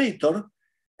oscillator.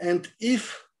 And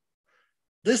if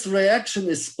this reaction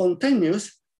is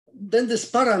spontaneous, then this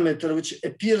parameter, which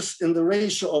appears in the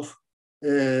ratio of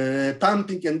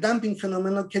pumping and damping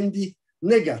phenomena, can be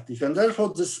negative. And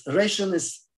therefore, this ratio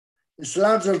is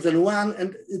larger than 1,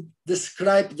 and it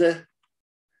describes the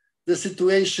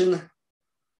situation.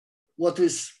 What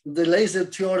is the laser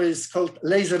theory is called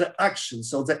laser action.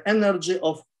 So the energy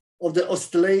of the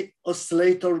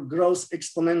oscillator grows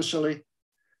exponentially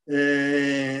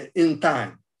in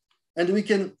time. And we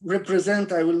can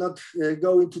represent, I will not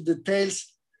go into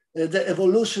details, the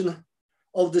evolution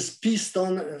of this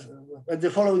piston at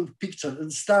the following picture.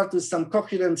 It starts with some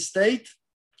coherent state,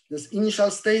 this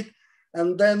initial state,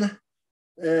 and then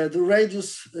the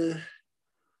radius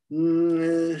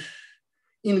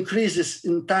increases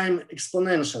in time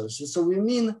exponentially.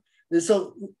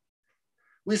 So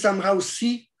we somehow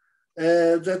see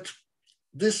that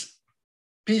this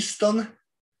piston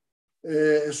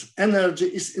energy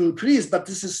is increased, but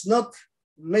this is not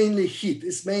mainly heat,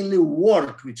 it's mainly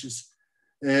work, which is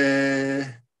the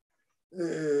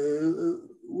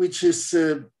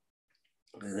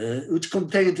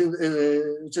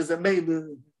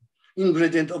main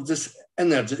ingredient of this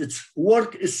energy. Its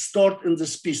work is stored in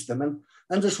this piston,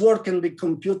 and this work can be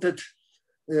computed,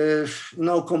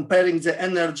 comparing the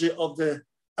energy of the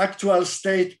actual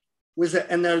state with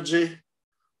the energy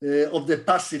of the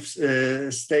passive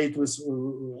state was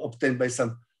obtained by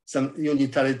some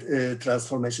unitary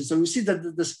transformation. So we see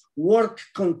that this work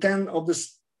content of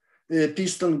this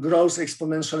piston grows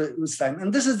exponentially with time.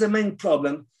 And this is the main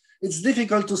problem. It's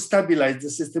difficult to stabilize the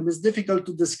system. It's difficult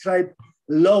to describe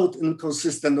load in a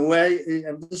consistent way.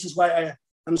 And this is why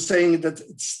I'm saying that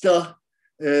it's still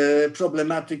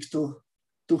problematic to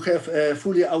have a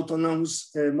fully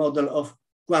autonomous model of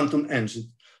quantum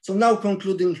engine. So now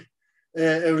concluding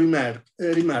a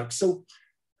remark. So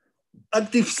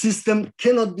active system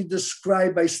cannot be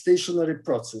described by stationary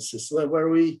processes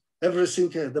where everything,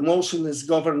 the motion is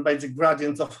governed by the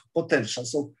gradient of potential.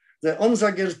 So the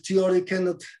Onsager theory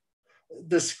cannot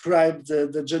describe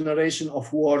the generation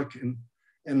of work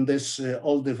in this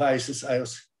all devices I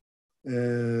was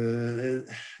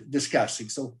discussing.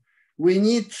 So we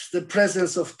need the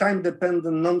presence of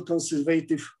time-dependent,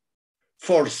 non-conservative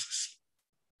forces.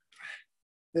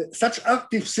 Such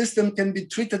active system can be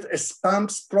treated as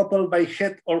pumps propelled by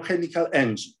heat or chemical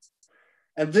engines.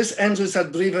 And these engines are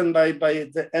driven by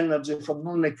the energy from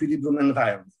non-equilibrium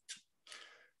environment.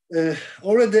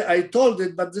 Already I told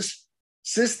it, but these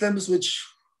systems which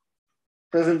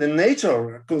present in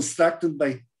nature are constructed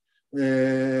by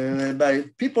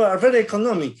people are very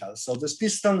economical. So this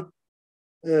piston,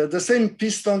 the same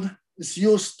piston is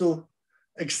used to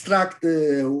extract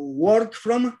work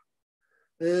from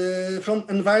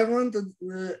environment,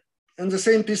 and the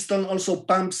same piston also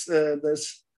pumps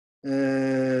this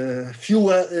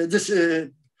fuel, this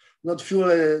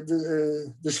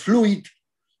fluid,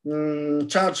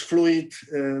 charged fluid,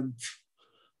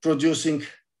 producing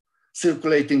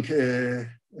circulating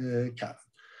current.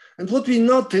 And what we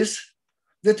notice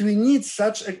that we need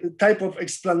such a type of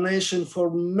explanation for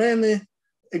many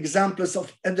examples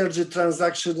of energy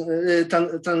transduction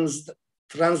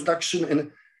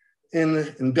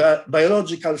in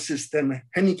biological system,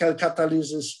 chemical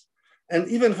catalysis, and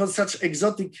even for such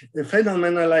exotic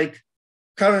phenomena like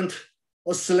current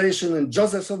oscillation in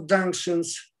Josephson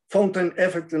junctions, fountain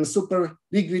effect in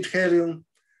superliquid helium,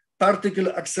 particle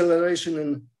acceleration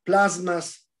in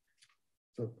plasmas,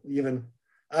 so even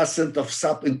ascent of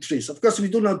sap in trees. Of course, we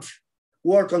do not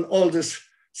work on all this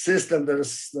system. There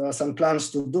are some plans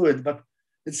to do it, but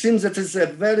it seems that it's a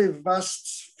very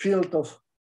vast field of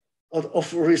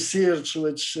research,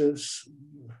 which is,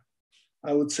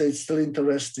 I would say, still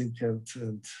interesting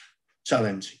and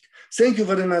challenging. Thank you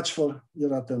very much for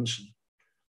your attention.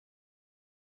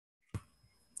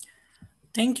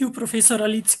 Thank you, Professor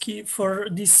Alicki, for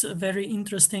this very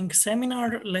interesting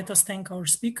seminar. Let us thank our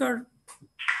speaker.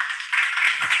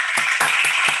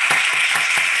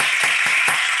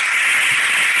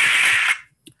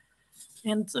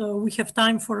 And we have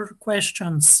time for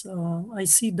questions. I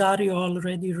see Dario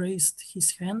already raised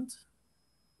his hand.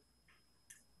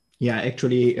 Yeah,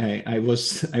 actually, I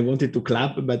wanted to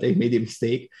clap, but I made a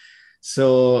mistake.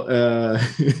 So,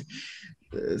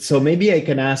 so maybe I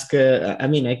can ask.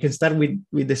 I can start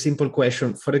with a simple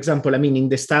question. For example, in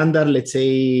the standard, let's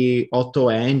say, Otto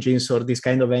engines or these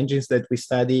kind of engines that we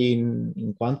study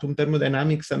in quantum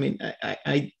thermodynamics.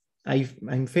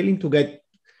 I'm failing to get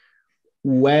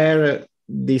where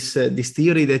this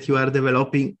theory that you are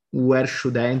developing, where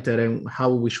should enter and how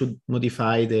we should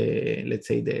modify the, let's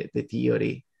say, the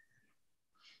theory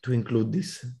to include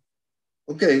this?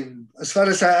 Okay, as far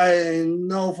as I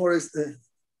know,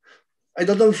 I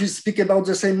don't know if you speak about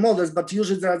the same models, but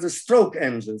usually there are the stroke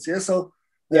engines. Yeah, so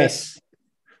yes,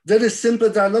 there is simply,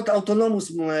 they are not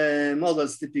autonomous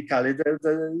models typically.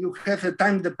 You have a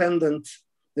time-dependent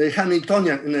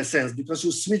Hamiltonian in a sense, because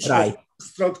you switch right. from one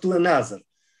stroke to another.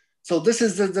 So this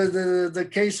is the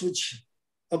case which,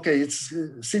 okay, it's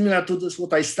similar to this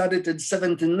what I studied in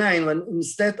 '79, when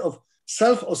instead of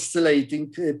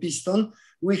self-oscillating piston,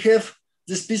 we have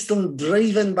this piston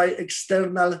driven by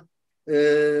external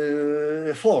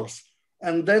force.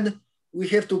 And then we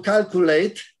have to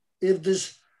calculate if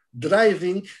this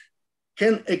driving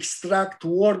can extract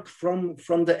work from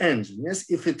the engine. Yes,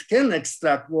 if it can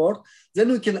extract work,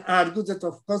 then we can argue that,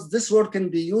 of course, this work can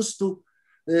be used to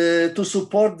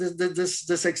support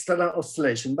this external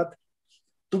oscillation. But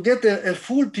to get a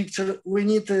full picture, we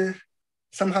need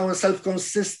somehow a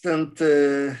self-consistent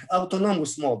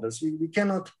autonomous models. We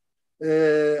cannot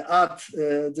add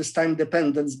this time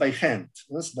dependence by hand,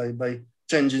 yes, by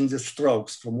changing the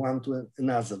strokes from one to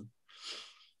another.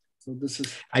 So this is...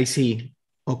 I see.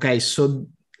 Okay, so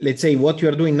let's say what you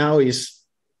are doing now is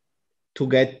to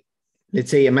get, let's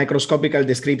say, a microscopical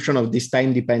description of this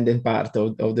time-dependent part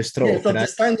of the stroke. Yes, of right?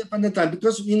 this time-dependent time,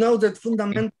 because we know that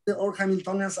fundamentally all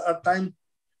Hamiltonians are time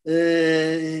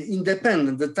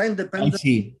independent. The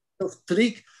time-dependent of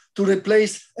trick to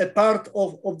replace a part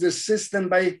of the system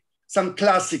by some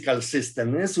classical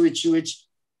system, yes, which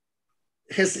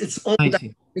has its own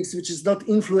dynamics, which is not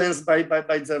influenced by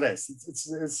the rest.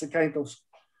 It's a kind of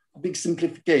big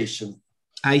simplification.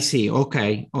 I see.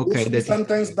 Okay. That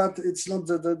sometimes, but it's not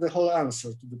the whole answer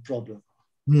to the problem.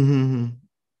 Mm-hmm.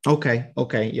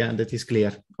 Okay. Yeah, that is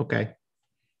clear. Okay.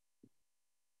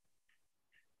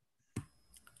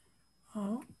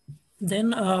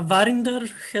 Then Varinder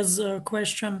has a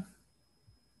question.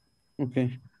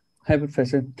 Okay. Hi,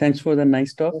 Professor. Thanks for the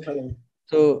nice talk.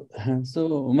 So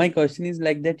my question is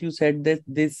like that. You said that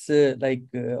this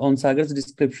Onsager's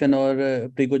description or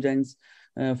Prigogine's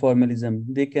formalism,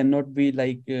 they cannot be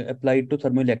applied to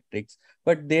thermoelectrics.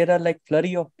 But there are like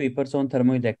flurry of papers on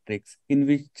thermoelectrics in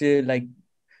which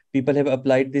people have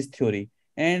applied this theory,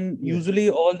 and usually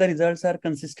all the results are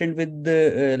consistent with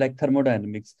the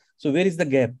thermodynamics. So where is the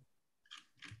gap?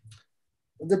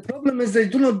 The problem is they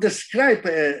do not describe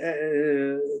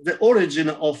the origin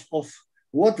of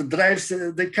what drives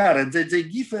the current. They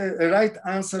give a right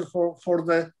answer for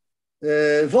the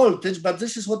voltage, but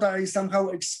this is what I somehow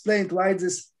explained why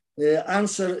this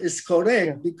answer is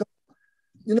correct, because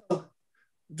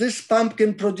this pump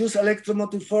can produce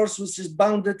electromotive force which is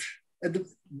bounded at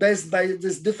best by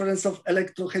this difference of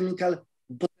electrochemical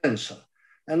potential.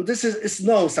 And this is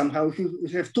known somehow. If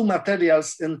you have two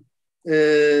materials in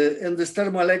this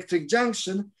thermoelectric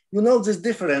junction, you know this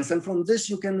difference, and from this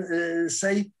you can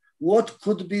say what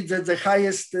could be the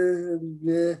highest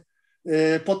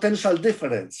potential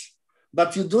difference.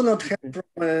 But you do not have from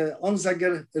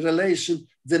Onsager relation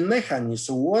the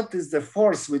mechanism. What is the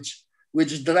force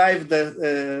which drive the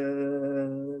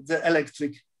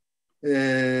electric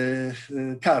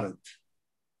current?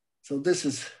 So this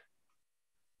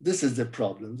is the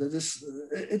problem.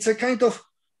 It's a kind of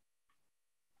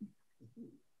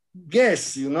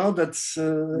guess, that's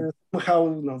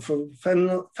somehow from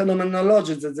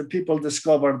phenomenology that the people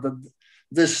discovered that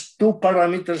these two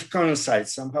parameters coincide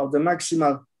somehow: the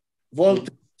maximal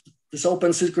voltage, this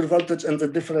open circuit voltage, and the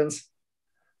difference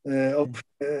of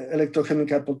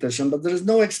electrochemical potential. But there is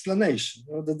no explanation.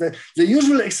 The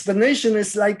usual explanation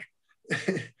is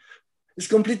it's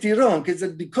completely wrong. It's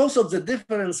that because of the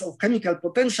difference of chemical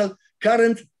potential,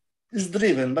 current is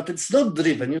driven, but it's not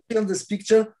driven. You see on this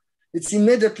picture, it's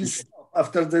immediately stopped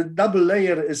after the double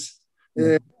layer is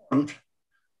formed.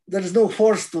 There is no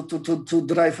force to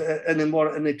drive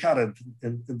any current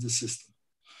in the system.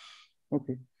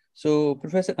 Okay. So,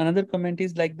 Professor, another comment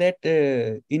is like that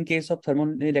in case of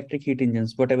thermoelectric heat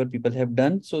engines, whatever people have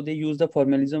done, so they use the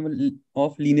formalism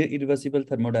of linear irreversible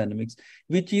thermodynamics,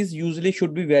 which is usually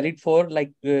should be valid for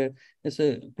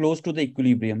close to the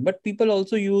equilibrium. But people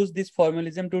also use this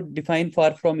formalism to define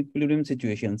far from equilibrium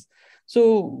situations.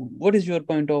 So what is your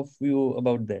point of view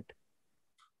about that?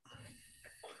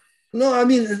 No, I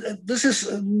mean, this is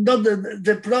not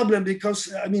the problem,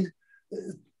 because, I mean,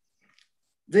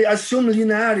 they assume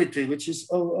linearity, which is,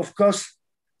 of course,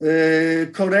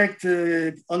 correct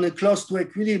on a close to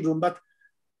equilibrium. But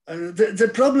the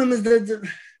problem is that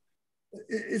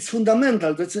it's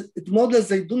fundamental. It models,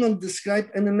 they do not describe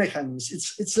any mechanism.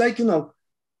 It's like,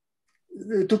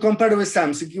 to compare with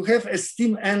something. You have a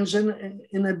steam engine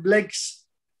in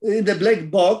the black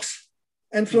box,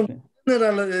 and from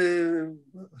general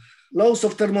laws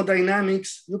of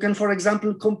thermodynamics, you can, for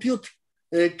example, compute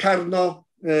Carnot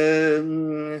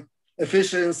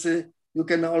efficiency. You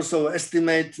can also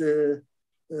estimate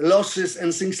losses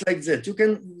and things like that. You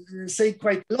can say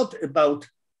quite a lot about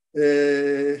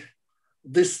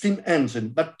this steam engine,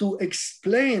 but to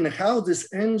explain how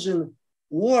this engine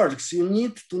works, you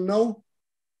need to know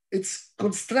its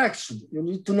construction. You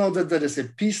need to know that there is a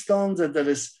piston, that there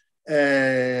is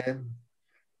a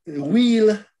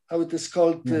wheel, how it is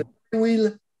called,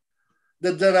 wheel,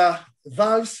 that there are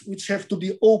valves which have to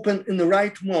be opened in the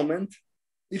right moment.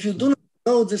 If you do not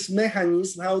know this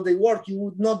mechanism, how they work, you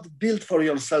would not build for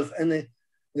yourself any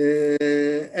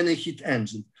heat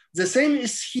engine. The same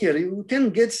is here. You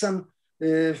can get some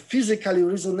physically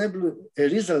reasonable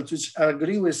results which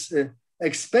agree with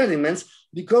experiments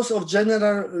because of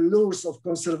general laws of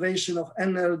conservation of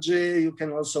energy. You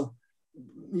can also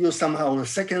use somehow a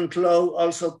second law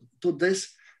also to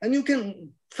this. And you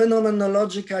can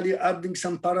phenomenologically adding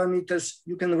some parameters,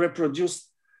 you can reproduce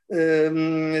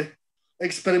some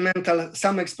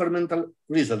experimental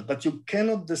result, but you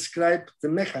cannot describe the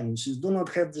mechanism. You do not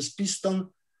have this piston,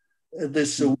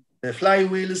 this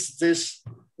flywheels, this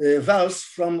valves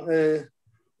from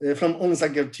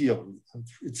Onsager theory.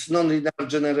 It's non-linear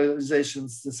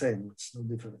generalizations the same, it's no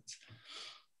difference.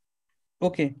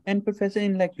 Okay, and Professor,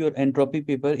 in like your entropy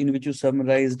paper in which you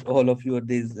summarized all of your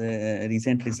these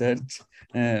recent research,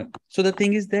 so the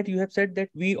thing is that you have said that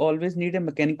we always need a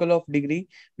mechanical degree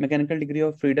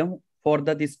of freedom for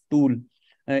this tool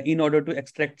in order to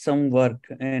extract some work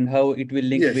and how it will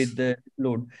link with the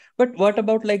load. But what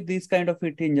about like these kind of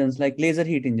heat engines, like laser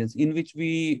heat engines, in which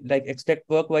we like extract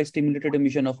work by stimulated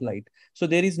emission of light? So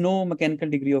there is no mechanical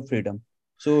degree of freedom.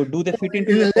 So do they fit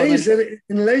into your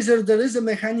in laser, there is a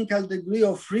mechanical degree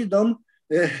of freedom,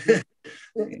 the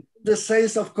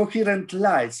sense of coherent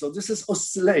light. So this is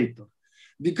oscillator.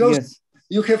 Because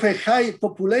you have a high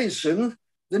population,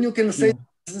 then you can say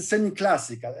this is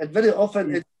semi-classical. And very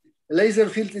often a laser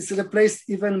field is replaced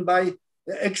even by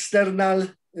external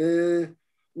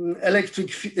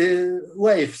electric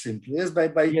wave simply, by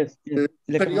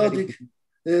periodic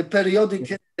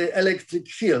electric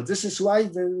field. This is why,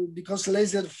 because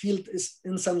laser field is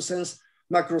in some sense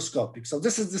macroscopic. So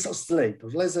this is this oscillator,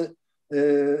 laser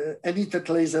emitted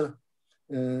laser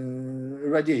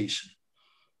radiation.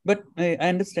 But I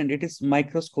understand it is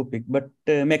microscopic, but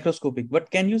macroscopic. But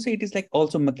can you say it is like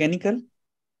also mechanical?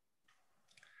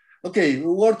 Okay,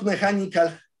 word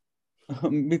mechanical.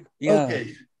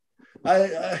 Okay,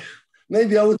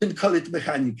 maybe I wouldn't call it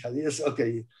mechanical. Yes,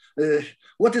 okay.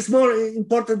 What is more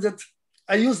important that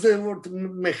I use the word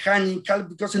mechanical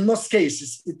because in most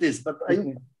cases it is, but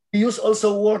I use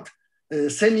also word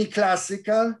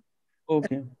semi-classical,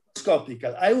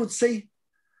 macroscopical. I would say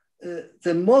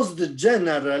the most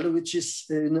general, which is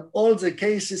in all the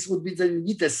cases, would be that you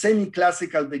need a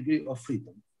semi-classical degree of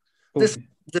freedom. This is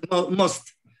the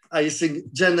most, I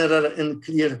think, general and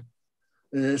clear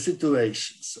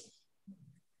situation.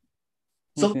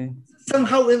 So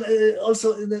somehow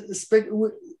also in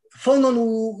the phonon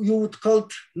you would call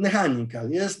it mechanical,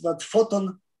 yes, but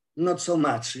photon not so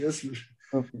much, yes.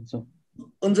 So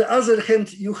on the other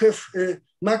hand, you have a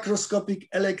macroscopic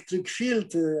electric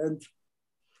field and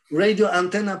radio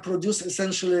antenna produce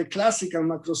essentially a classical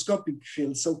macroscopic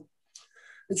field. So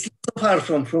it's not so far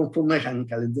from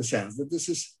mechanical in the sense that this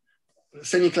is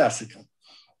semi-classical.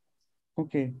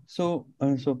 Okay, so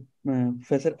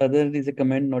Professor, other is a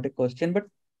comment, not a question, but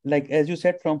like as you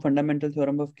said, from fundamental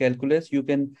theorem of calculus, you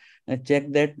can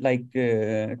check that like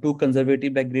two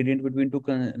conservative, like gradient between two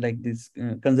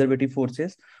conservative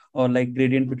forces, or like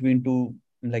gradient between two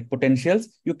like potentials.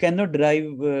 You cannot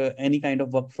derive any kind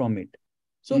of work from it.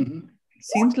 So it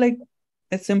seems like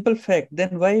a simple fact.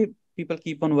 Then why people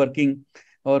keep on working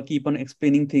or keep on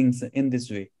explaining things in this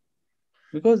way?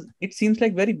 Because it seems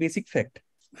like very basic fact.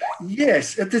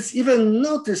 Yes, it is even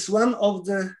noticed one of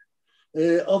the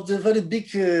very big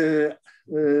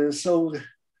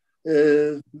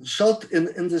shot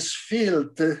in this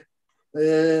field,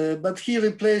 but he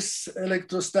replaced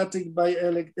electrostatic by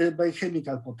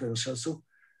chemical potential. So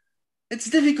it's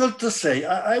difficult to say.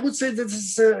 I would say that this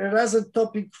is a rather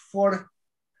topic for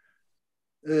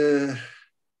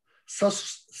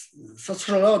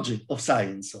sociology of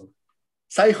science or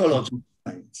psychology of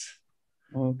science.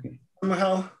 Okay.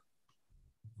 Somehow,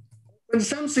 when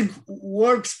something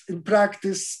works in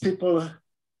practice, people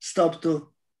stop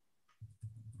to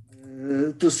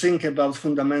think about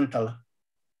fundamental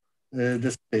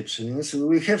description. So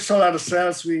we have solar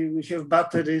cells, we have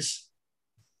batteries,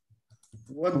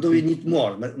 what do we need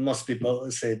more? Most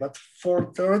people say, but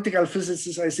for theoretical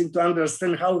physicists, I think to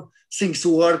understand how things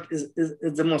work is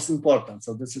the most important.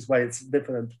 So this is why it's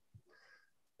different.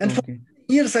 And for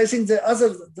years, I think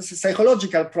this is a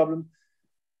psychological problem.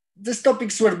 These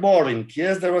topics were boring.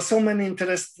 Yes, there were so many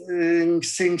interesting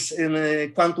things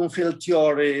in quantum field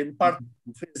theory, in particle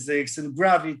physics, in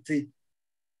gravity.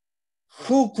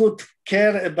 Who could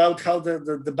care about how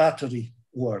the battery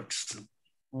works?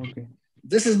 Okay.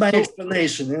 This is my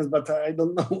explanation, yes, but I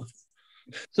don't know.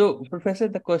 So, Professor,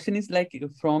 the question is like,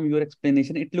 from your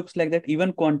explanation, it looks like that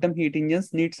even quantum heat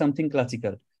engines need something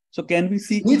classical. So can we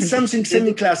see... Need something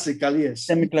semi-classical, yes.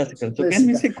 Semi-classical. So can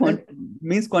we say quantum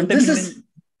heat engine?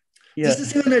 This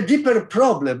is even a deeper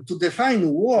problem. To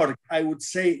define work, I would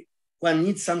say one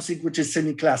needs something which is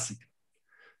semi-classical.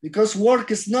 Because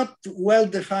work is not well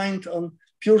defined on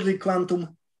purely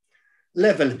quantum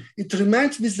level. It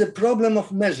reminds me of the problem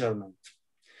of measurement.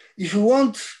 If you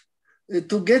want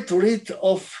to get rid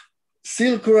of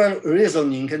circular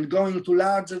reasoning and going to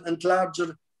larger and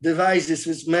larger devices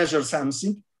which measure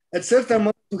something, at certain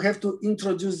moment you have to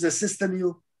introduce the system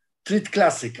you treat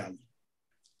classically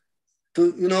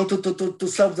to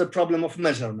solve the problem of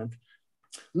measurement.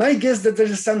 My guess that there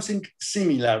is something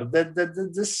similar, that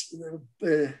this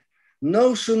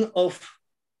notion of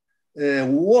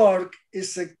work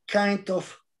is a kind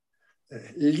of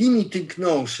limiting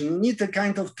notion. You need a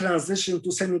kind of transition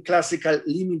to semi-classical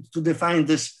limit to define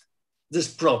this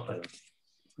properly.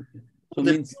 So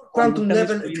the quantum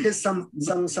level, it has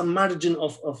some margin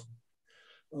of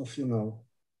you know.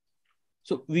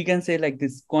 So we can say like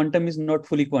this: quantum is not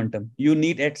fully quantum. You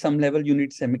need at some level, you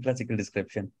need semi-classical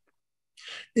description.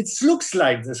 It looks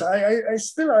like this. I'm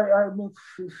a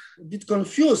bit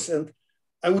confused, and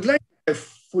I would like a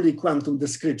fully quantum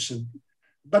description,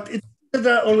 but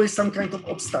there are always some kind of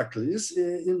obstacles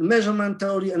in measurement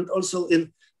theory and also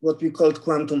in what we call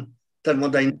quantum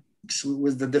thermodynamics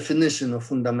with the definition of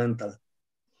fundamental.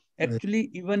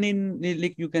 Actually, even in,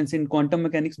 like you can see in quantum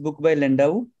mechanics book by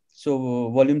Landau, so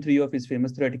volume 3 of his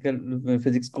famous theoretical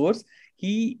physics course,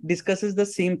 he discusses the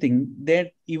same thing,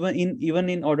 that even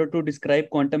in order to describe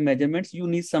quantum measurements, you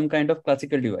need some kind of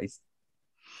classical device.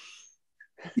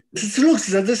 It looks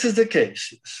that this is the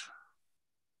case. Yes.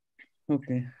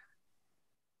 Okay.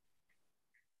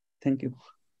 Thank you.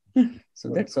 So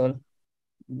that's all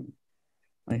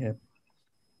I have.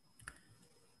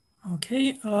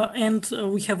 Okay, and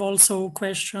we have also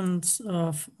questions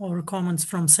or comments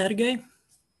from Sergey.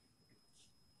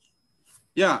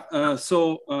 Yeah,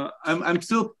 I'm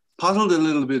still puzzled a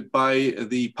little bit by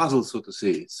the puzzle, so to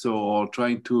say. So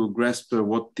trying to grasp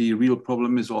what the real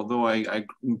problem is, although I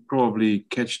probably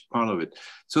catch part of it.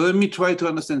 So let me try to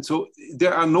understand. So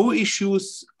there are no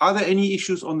issues. Are there any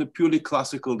issues on the purely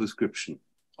classical description,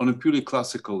 on a purely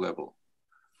classical level?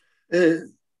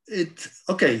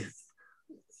 Okay.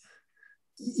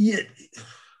 Yeah.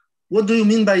 What do you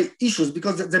mean by issues?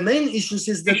 Because the main issues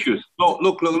is that... Issues. No,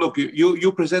 look.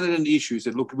 You presented an issue. You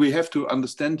said, look, we have to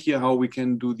understand here how we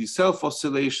can do the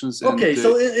self-oscillations. Okay,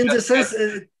 so in the sense,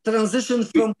 transition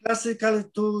from classical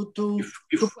to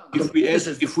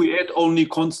if we add only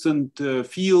constant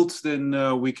fields, then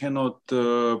we cannot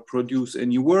produce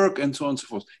any work and so on and so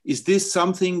forth. Is this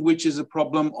something which is a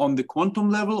problem on the quantum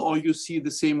level, or you see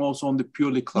the same also on the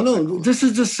purely classical? No, this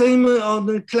is the same on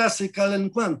the classical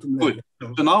and quantum level. Good.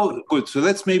 So now, good. So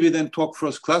let's maybe then talk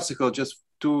first classical, just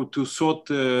to sort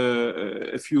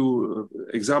a few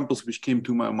examples which came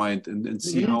to my mind and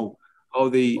see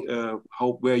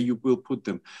where you will put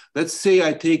them. Let's say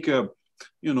I take a,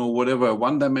 whatever,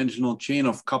 one-dimensional chain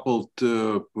of coupled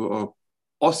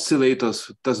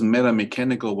oscillators, doesn't matter,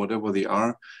 mechanical, whatever they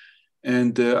are.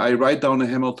 And I write down a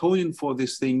Hamiltonian for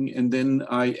this thing, and then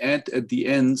I add at the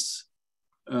ends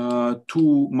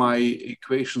to my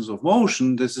equations of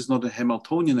motion. This is not a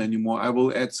Hamiltonian anymore. I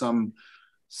will add some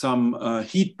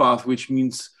heat bath, which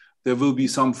means there will be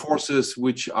some forces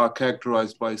which are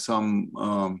characterized by some,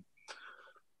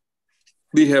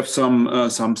 we have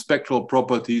some spectral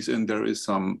properties, and there is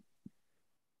some,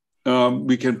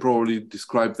 we can probably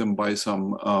describe them by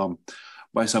some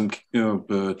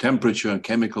temperature and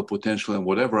chemical potential and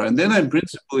whatever. And then in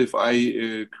principle, if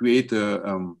I create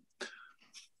a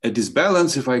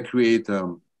disbalance, if I create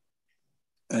so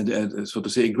to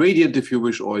say a gradient, if you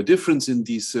wish, or a difference in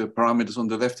these parameters on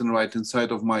the left and right hand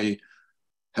side of my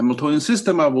Hamiltonian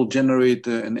system, I will generate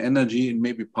an energy, and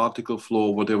maybe particle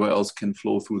flow, whatever else can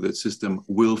flow through that system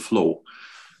will flow.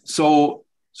 So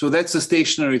that's a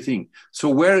stationary thing. So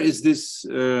where is this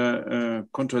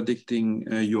contradicting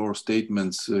your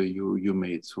statements you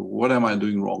made? So what am I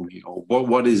doing wrong here? Or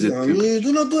what is it? No, you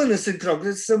do not do anything wrong.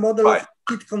 It's a model of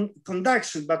heat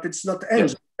conduction, but it's not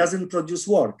engine. It doesn't produce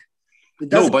work.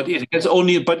 No, but it has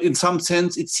only, but in some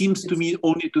sense, it seems to me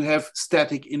only to have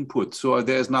static input. So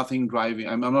there's nothing driving.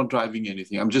 I'm not driving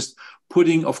anything. I'm just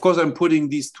putting, of course, I'm putting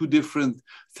these two different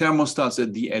thermostats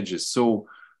at the edges.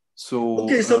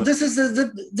 Okay, so this is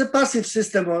the passive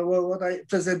system, or what I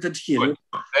presented here. Right.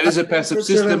 That is a passive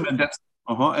system, and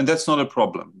that's not a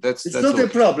problem. That's not okay. a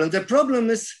problem. The problem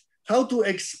is how to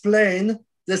explain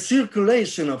the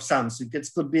circulation of something. It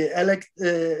could be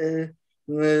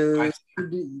could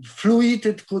be fluid,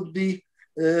 it could be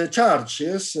charge,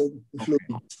 yes, fluid.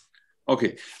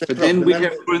 Okay, but then we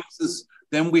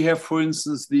have, for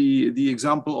instance, the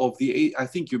example of I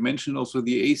think you mentioned also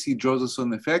the AC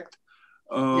Josephson effect,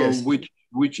 yes.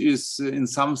 which is in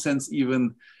some sense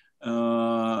even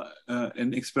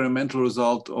an experimental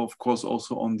result, of course,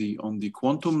 also on the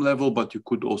quantum level, but you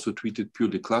could also treat it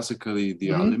purely classically.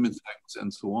 There are limit facts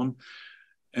and so on.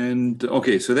 And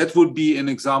okay, so that would be an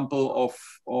example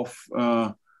of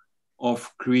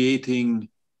creating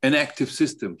an active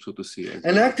system, so to say.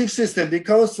 An active system,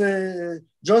 because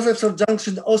Josephson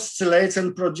junction oscillates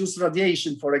and produces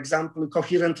radiation, for example,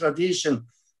 coherent radiation,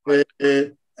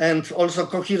 and also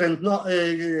coherent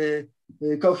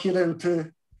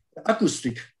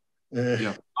acoustic.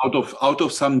 Yeah, out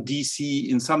of some DC,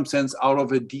 in some sense, out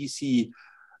of a DC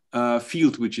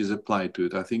field which is applied to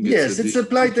it. I think it's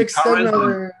applied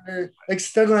external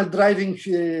driving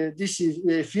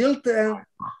DC field,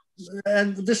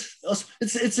 and this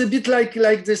it's a bit like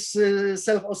this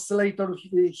self-oscillator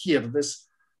here. This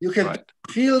you have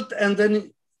field, and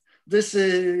then this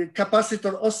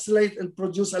capacitor oscillate and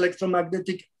produce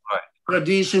electromagnetic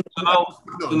radiation. So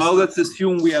now let's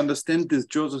assume we understand this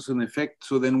Josephson effect.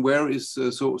 So then where is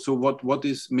what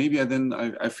is, maybe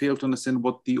I fail to understand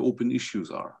what the open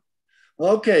issues are.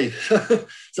 Okay,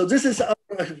 so this is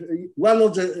one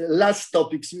of the last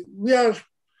topics.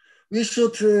 We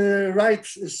should write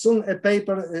soon a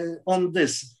paper on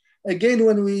this. Again,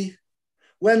 when we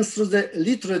went through the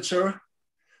literature,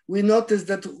 we noticed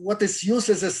that what is used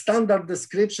as a standard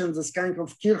description, this kind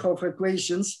of Kirchhoff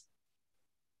equations,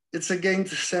 it's again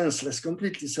senseless,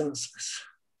 completely senseless.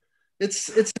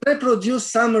 It's reproduced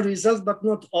some results, but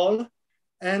not all.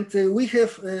 And we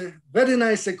have a very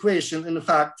nice equation, in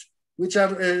fact, which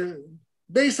are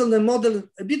based on a model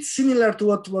a bit similar to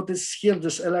what is here,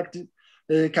 this electric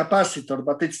capacitor,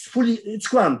 but it's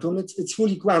quantum, it's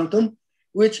fully quantum,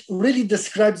 which really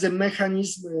describes the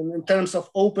mechanism in terms of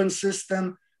open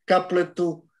system coupled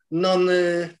to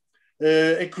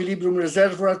non-equilibrium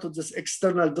reservoir, to this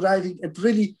external driving. It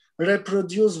really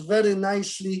reproduce very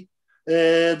nicely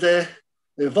the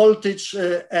voltage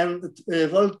and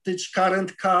voltage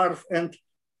current curve,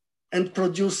 and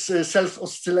produce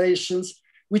self-oscillations,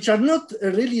 which are not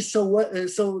really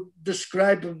so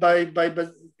described by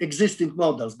existing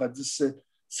models, but this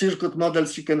circuit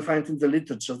models you can find in the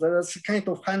literature. There's a kind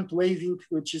of hand waving,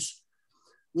 which is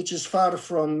far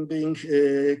from being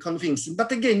convincing.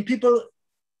 But again, people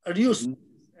are used.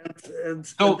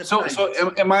 So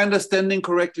am I understanding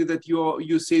correctly that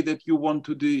you say that you want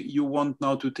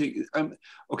now to take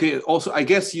okay, also I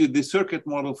guess the circuit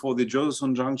model for the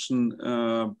Josephson junction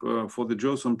for the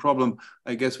Josephson problem,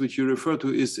 I guess, which you refer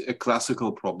to, is a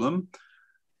classical problem,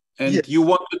 and yes, you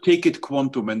want to take it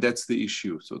quantum, and that's the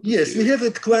issue. So yes, we have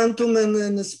it quantum and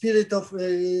in the spirit of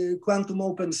quantum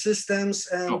open systems,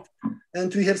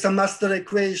 and we have some master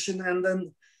equation, and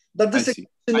then but this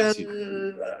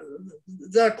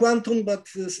they are quantum, but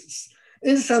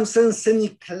in some sense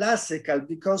semi-classical,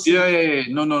 because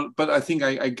no, but I think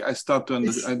I start to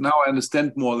understand now. I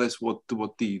understand more or less what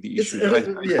the issue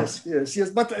is. Yes,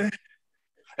 but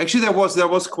actually there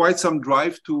was quite some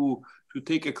drive to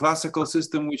take a classical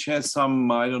system which has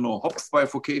some, I don't know, Hopf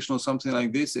bifurcation or something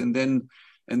like this, and then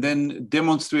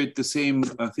demonstrate the same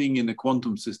thing in a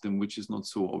quantum system, which is not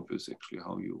so obvious actually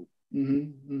how you.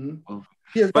 Well,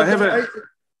 yes, but I have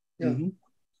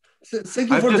thank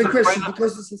you for the question,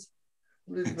 because this is.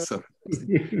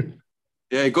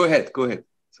 Yeah, go ahead.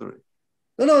 Sorry.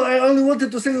 No, I only wanted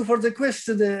to thank you for the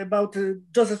question about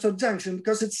Josephson junction,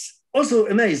 because it's also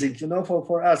amazing,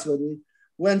 for us when we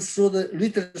went through the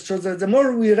literature. The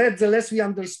more we read, the less we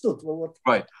understood.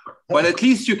 Right, but at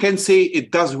least you can say it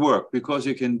does work, because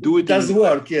you can do it. It does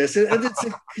work, yes, and it's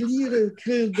a clear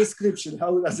description.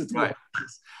 How does it work?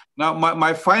 Yes. Now,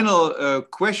 my final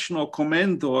question or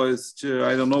comment, or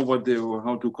I don't know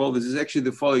how to call this, is actually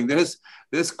the following. There has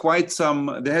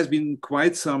been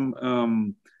quite some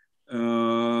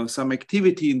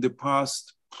activity in the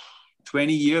past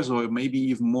 20 years, or maybe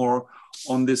even more,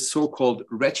 on this so-called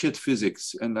ratchet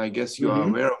physics, and I guess you are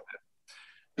aware of that.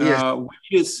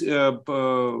 which is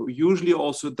usually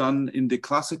also done in the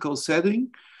classical setting,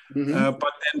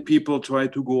 but then people try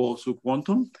to go also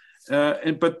quantum.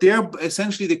 But there,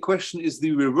 essentially, the question is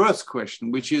the reverse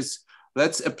question, which is,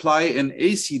 let's apply an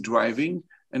AC driving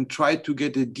and try to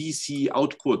get a DC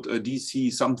output, a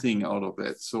DC something out of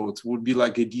that. So it would be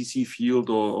like a DC field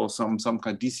or some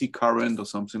kind of DC current or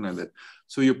something like that.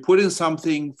 So you put in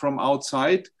something from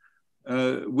outside,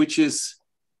 which is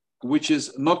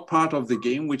not part of the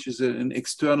game, which is an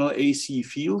external AC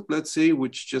field, let's say,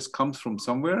 which just comes from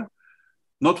somewhere,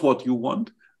 not what you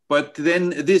want. But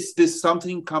then this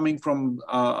something coming from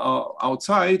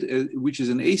outside, which is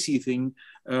an AC thing,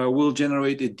 will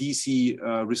generate a DC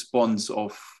response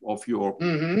of your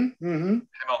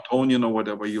Hamiltonian or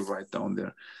whatever you write down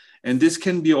there. And this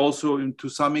can be also, to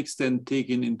some extent,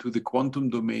 taken into the quantum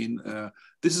domain.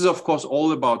 This is, of course,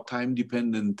 all about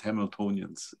time-dependent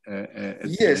Hamiltonians.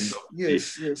 Yes.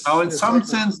 Now, in some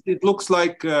sense, it looks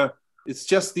like it's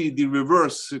just the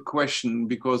reverse question,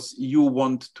 because you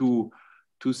want to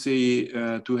say,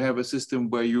 to have a system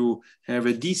where you have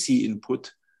a DC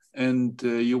input and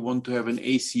you want to have an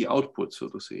AC output, so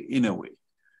to say, in a way.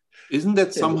 Isn't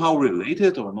that somehow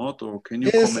related or not? Or can you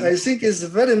comment? Yes, I think it's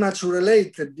very much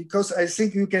related, because I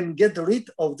think you can get rid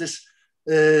of this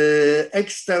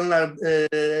external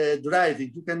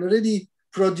driving. You can really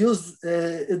produce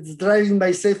its driving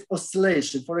by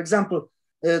self-oscillation. For example,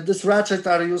 this ratchet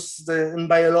are used in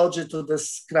biology to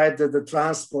describe the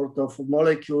transport of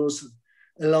molecules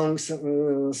along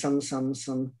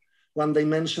some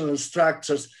one-dimensional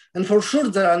structures. And for sure,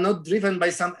 they are not driven by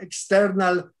some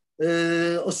external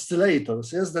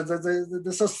oscillators. Yes,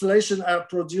 this oscillation are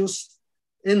produced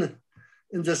in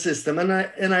the system. And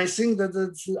I think that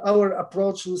our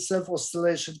approach with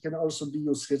self-oscillation can also be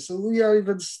used here. So we are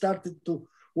even started to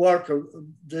work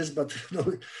on this, but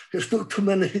there's too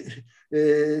many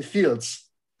fields.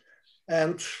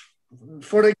 And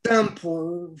for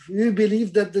example, we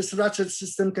believe that this ratchet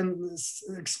system can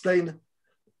explain,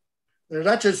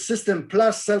 ratchet system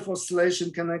plus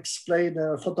self-oscillation can explain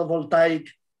photovoltaic,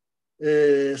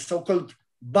 so-called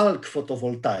bulk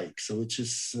photovoltaics, which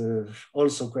is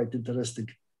also quite interesting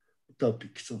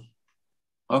topic. So,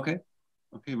 okay,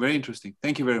 very interesting.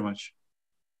 Thank you very much.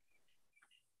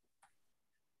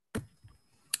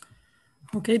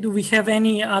 Okay, do we have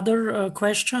any other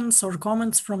questions or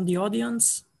comments from the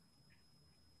audience?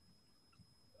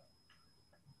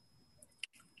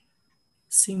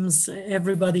 Seems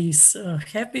everybody's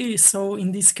happy. So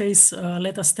in this case,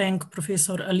 let us thank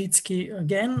Professor Alicki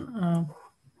again.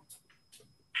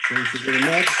 Thank you very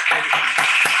much.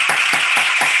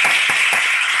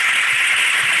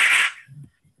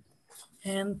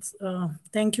 And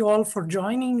thank you all for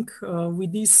joining.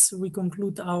 With this, we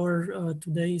conclude our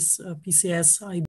today's PCS IB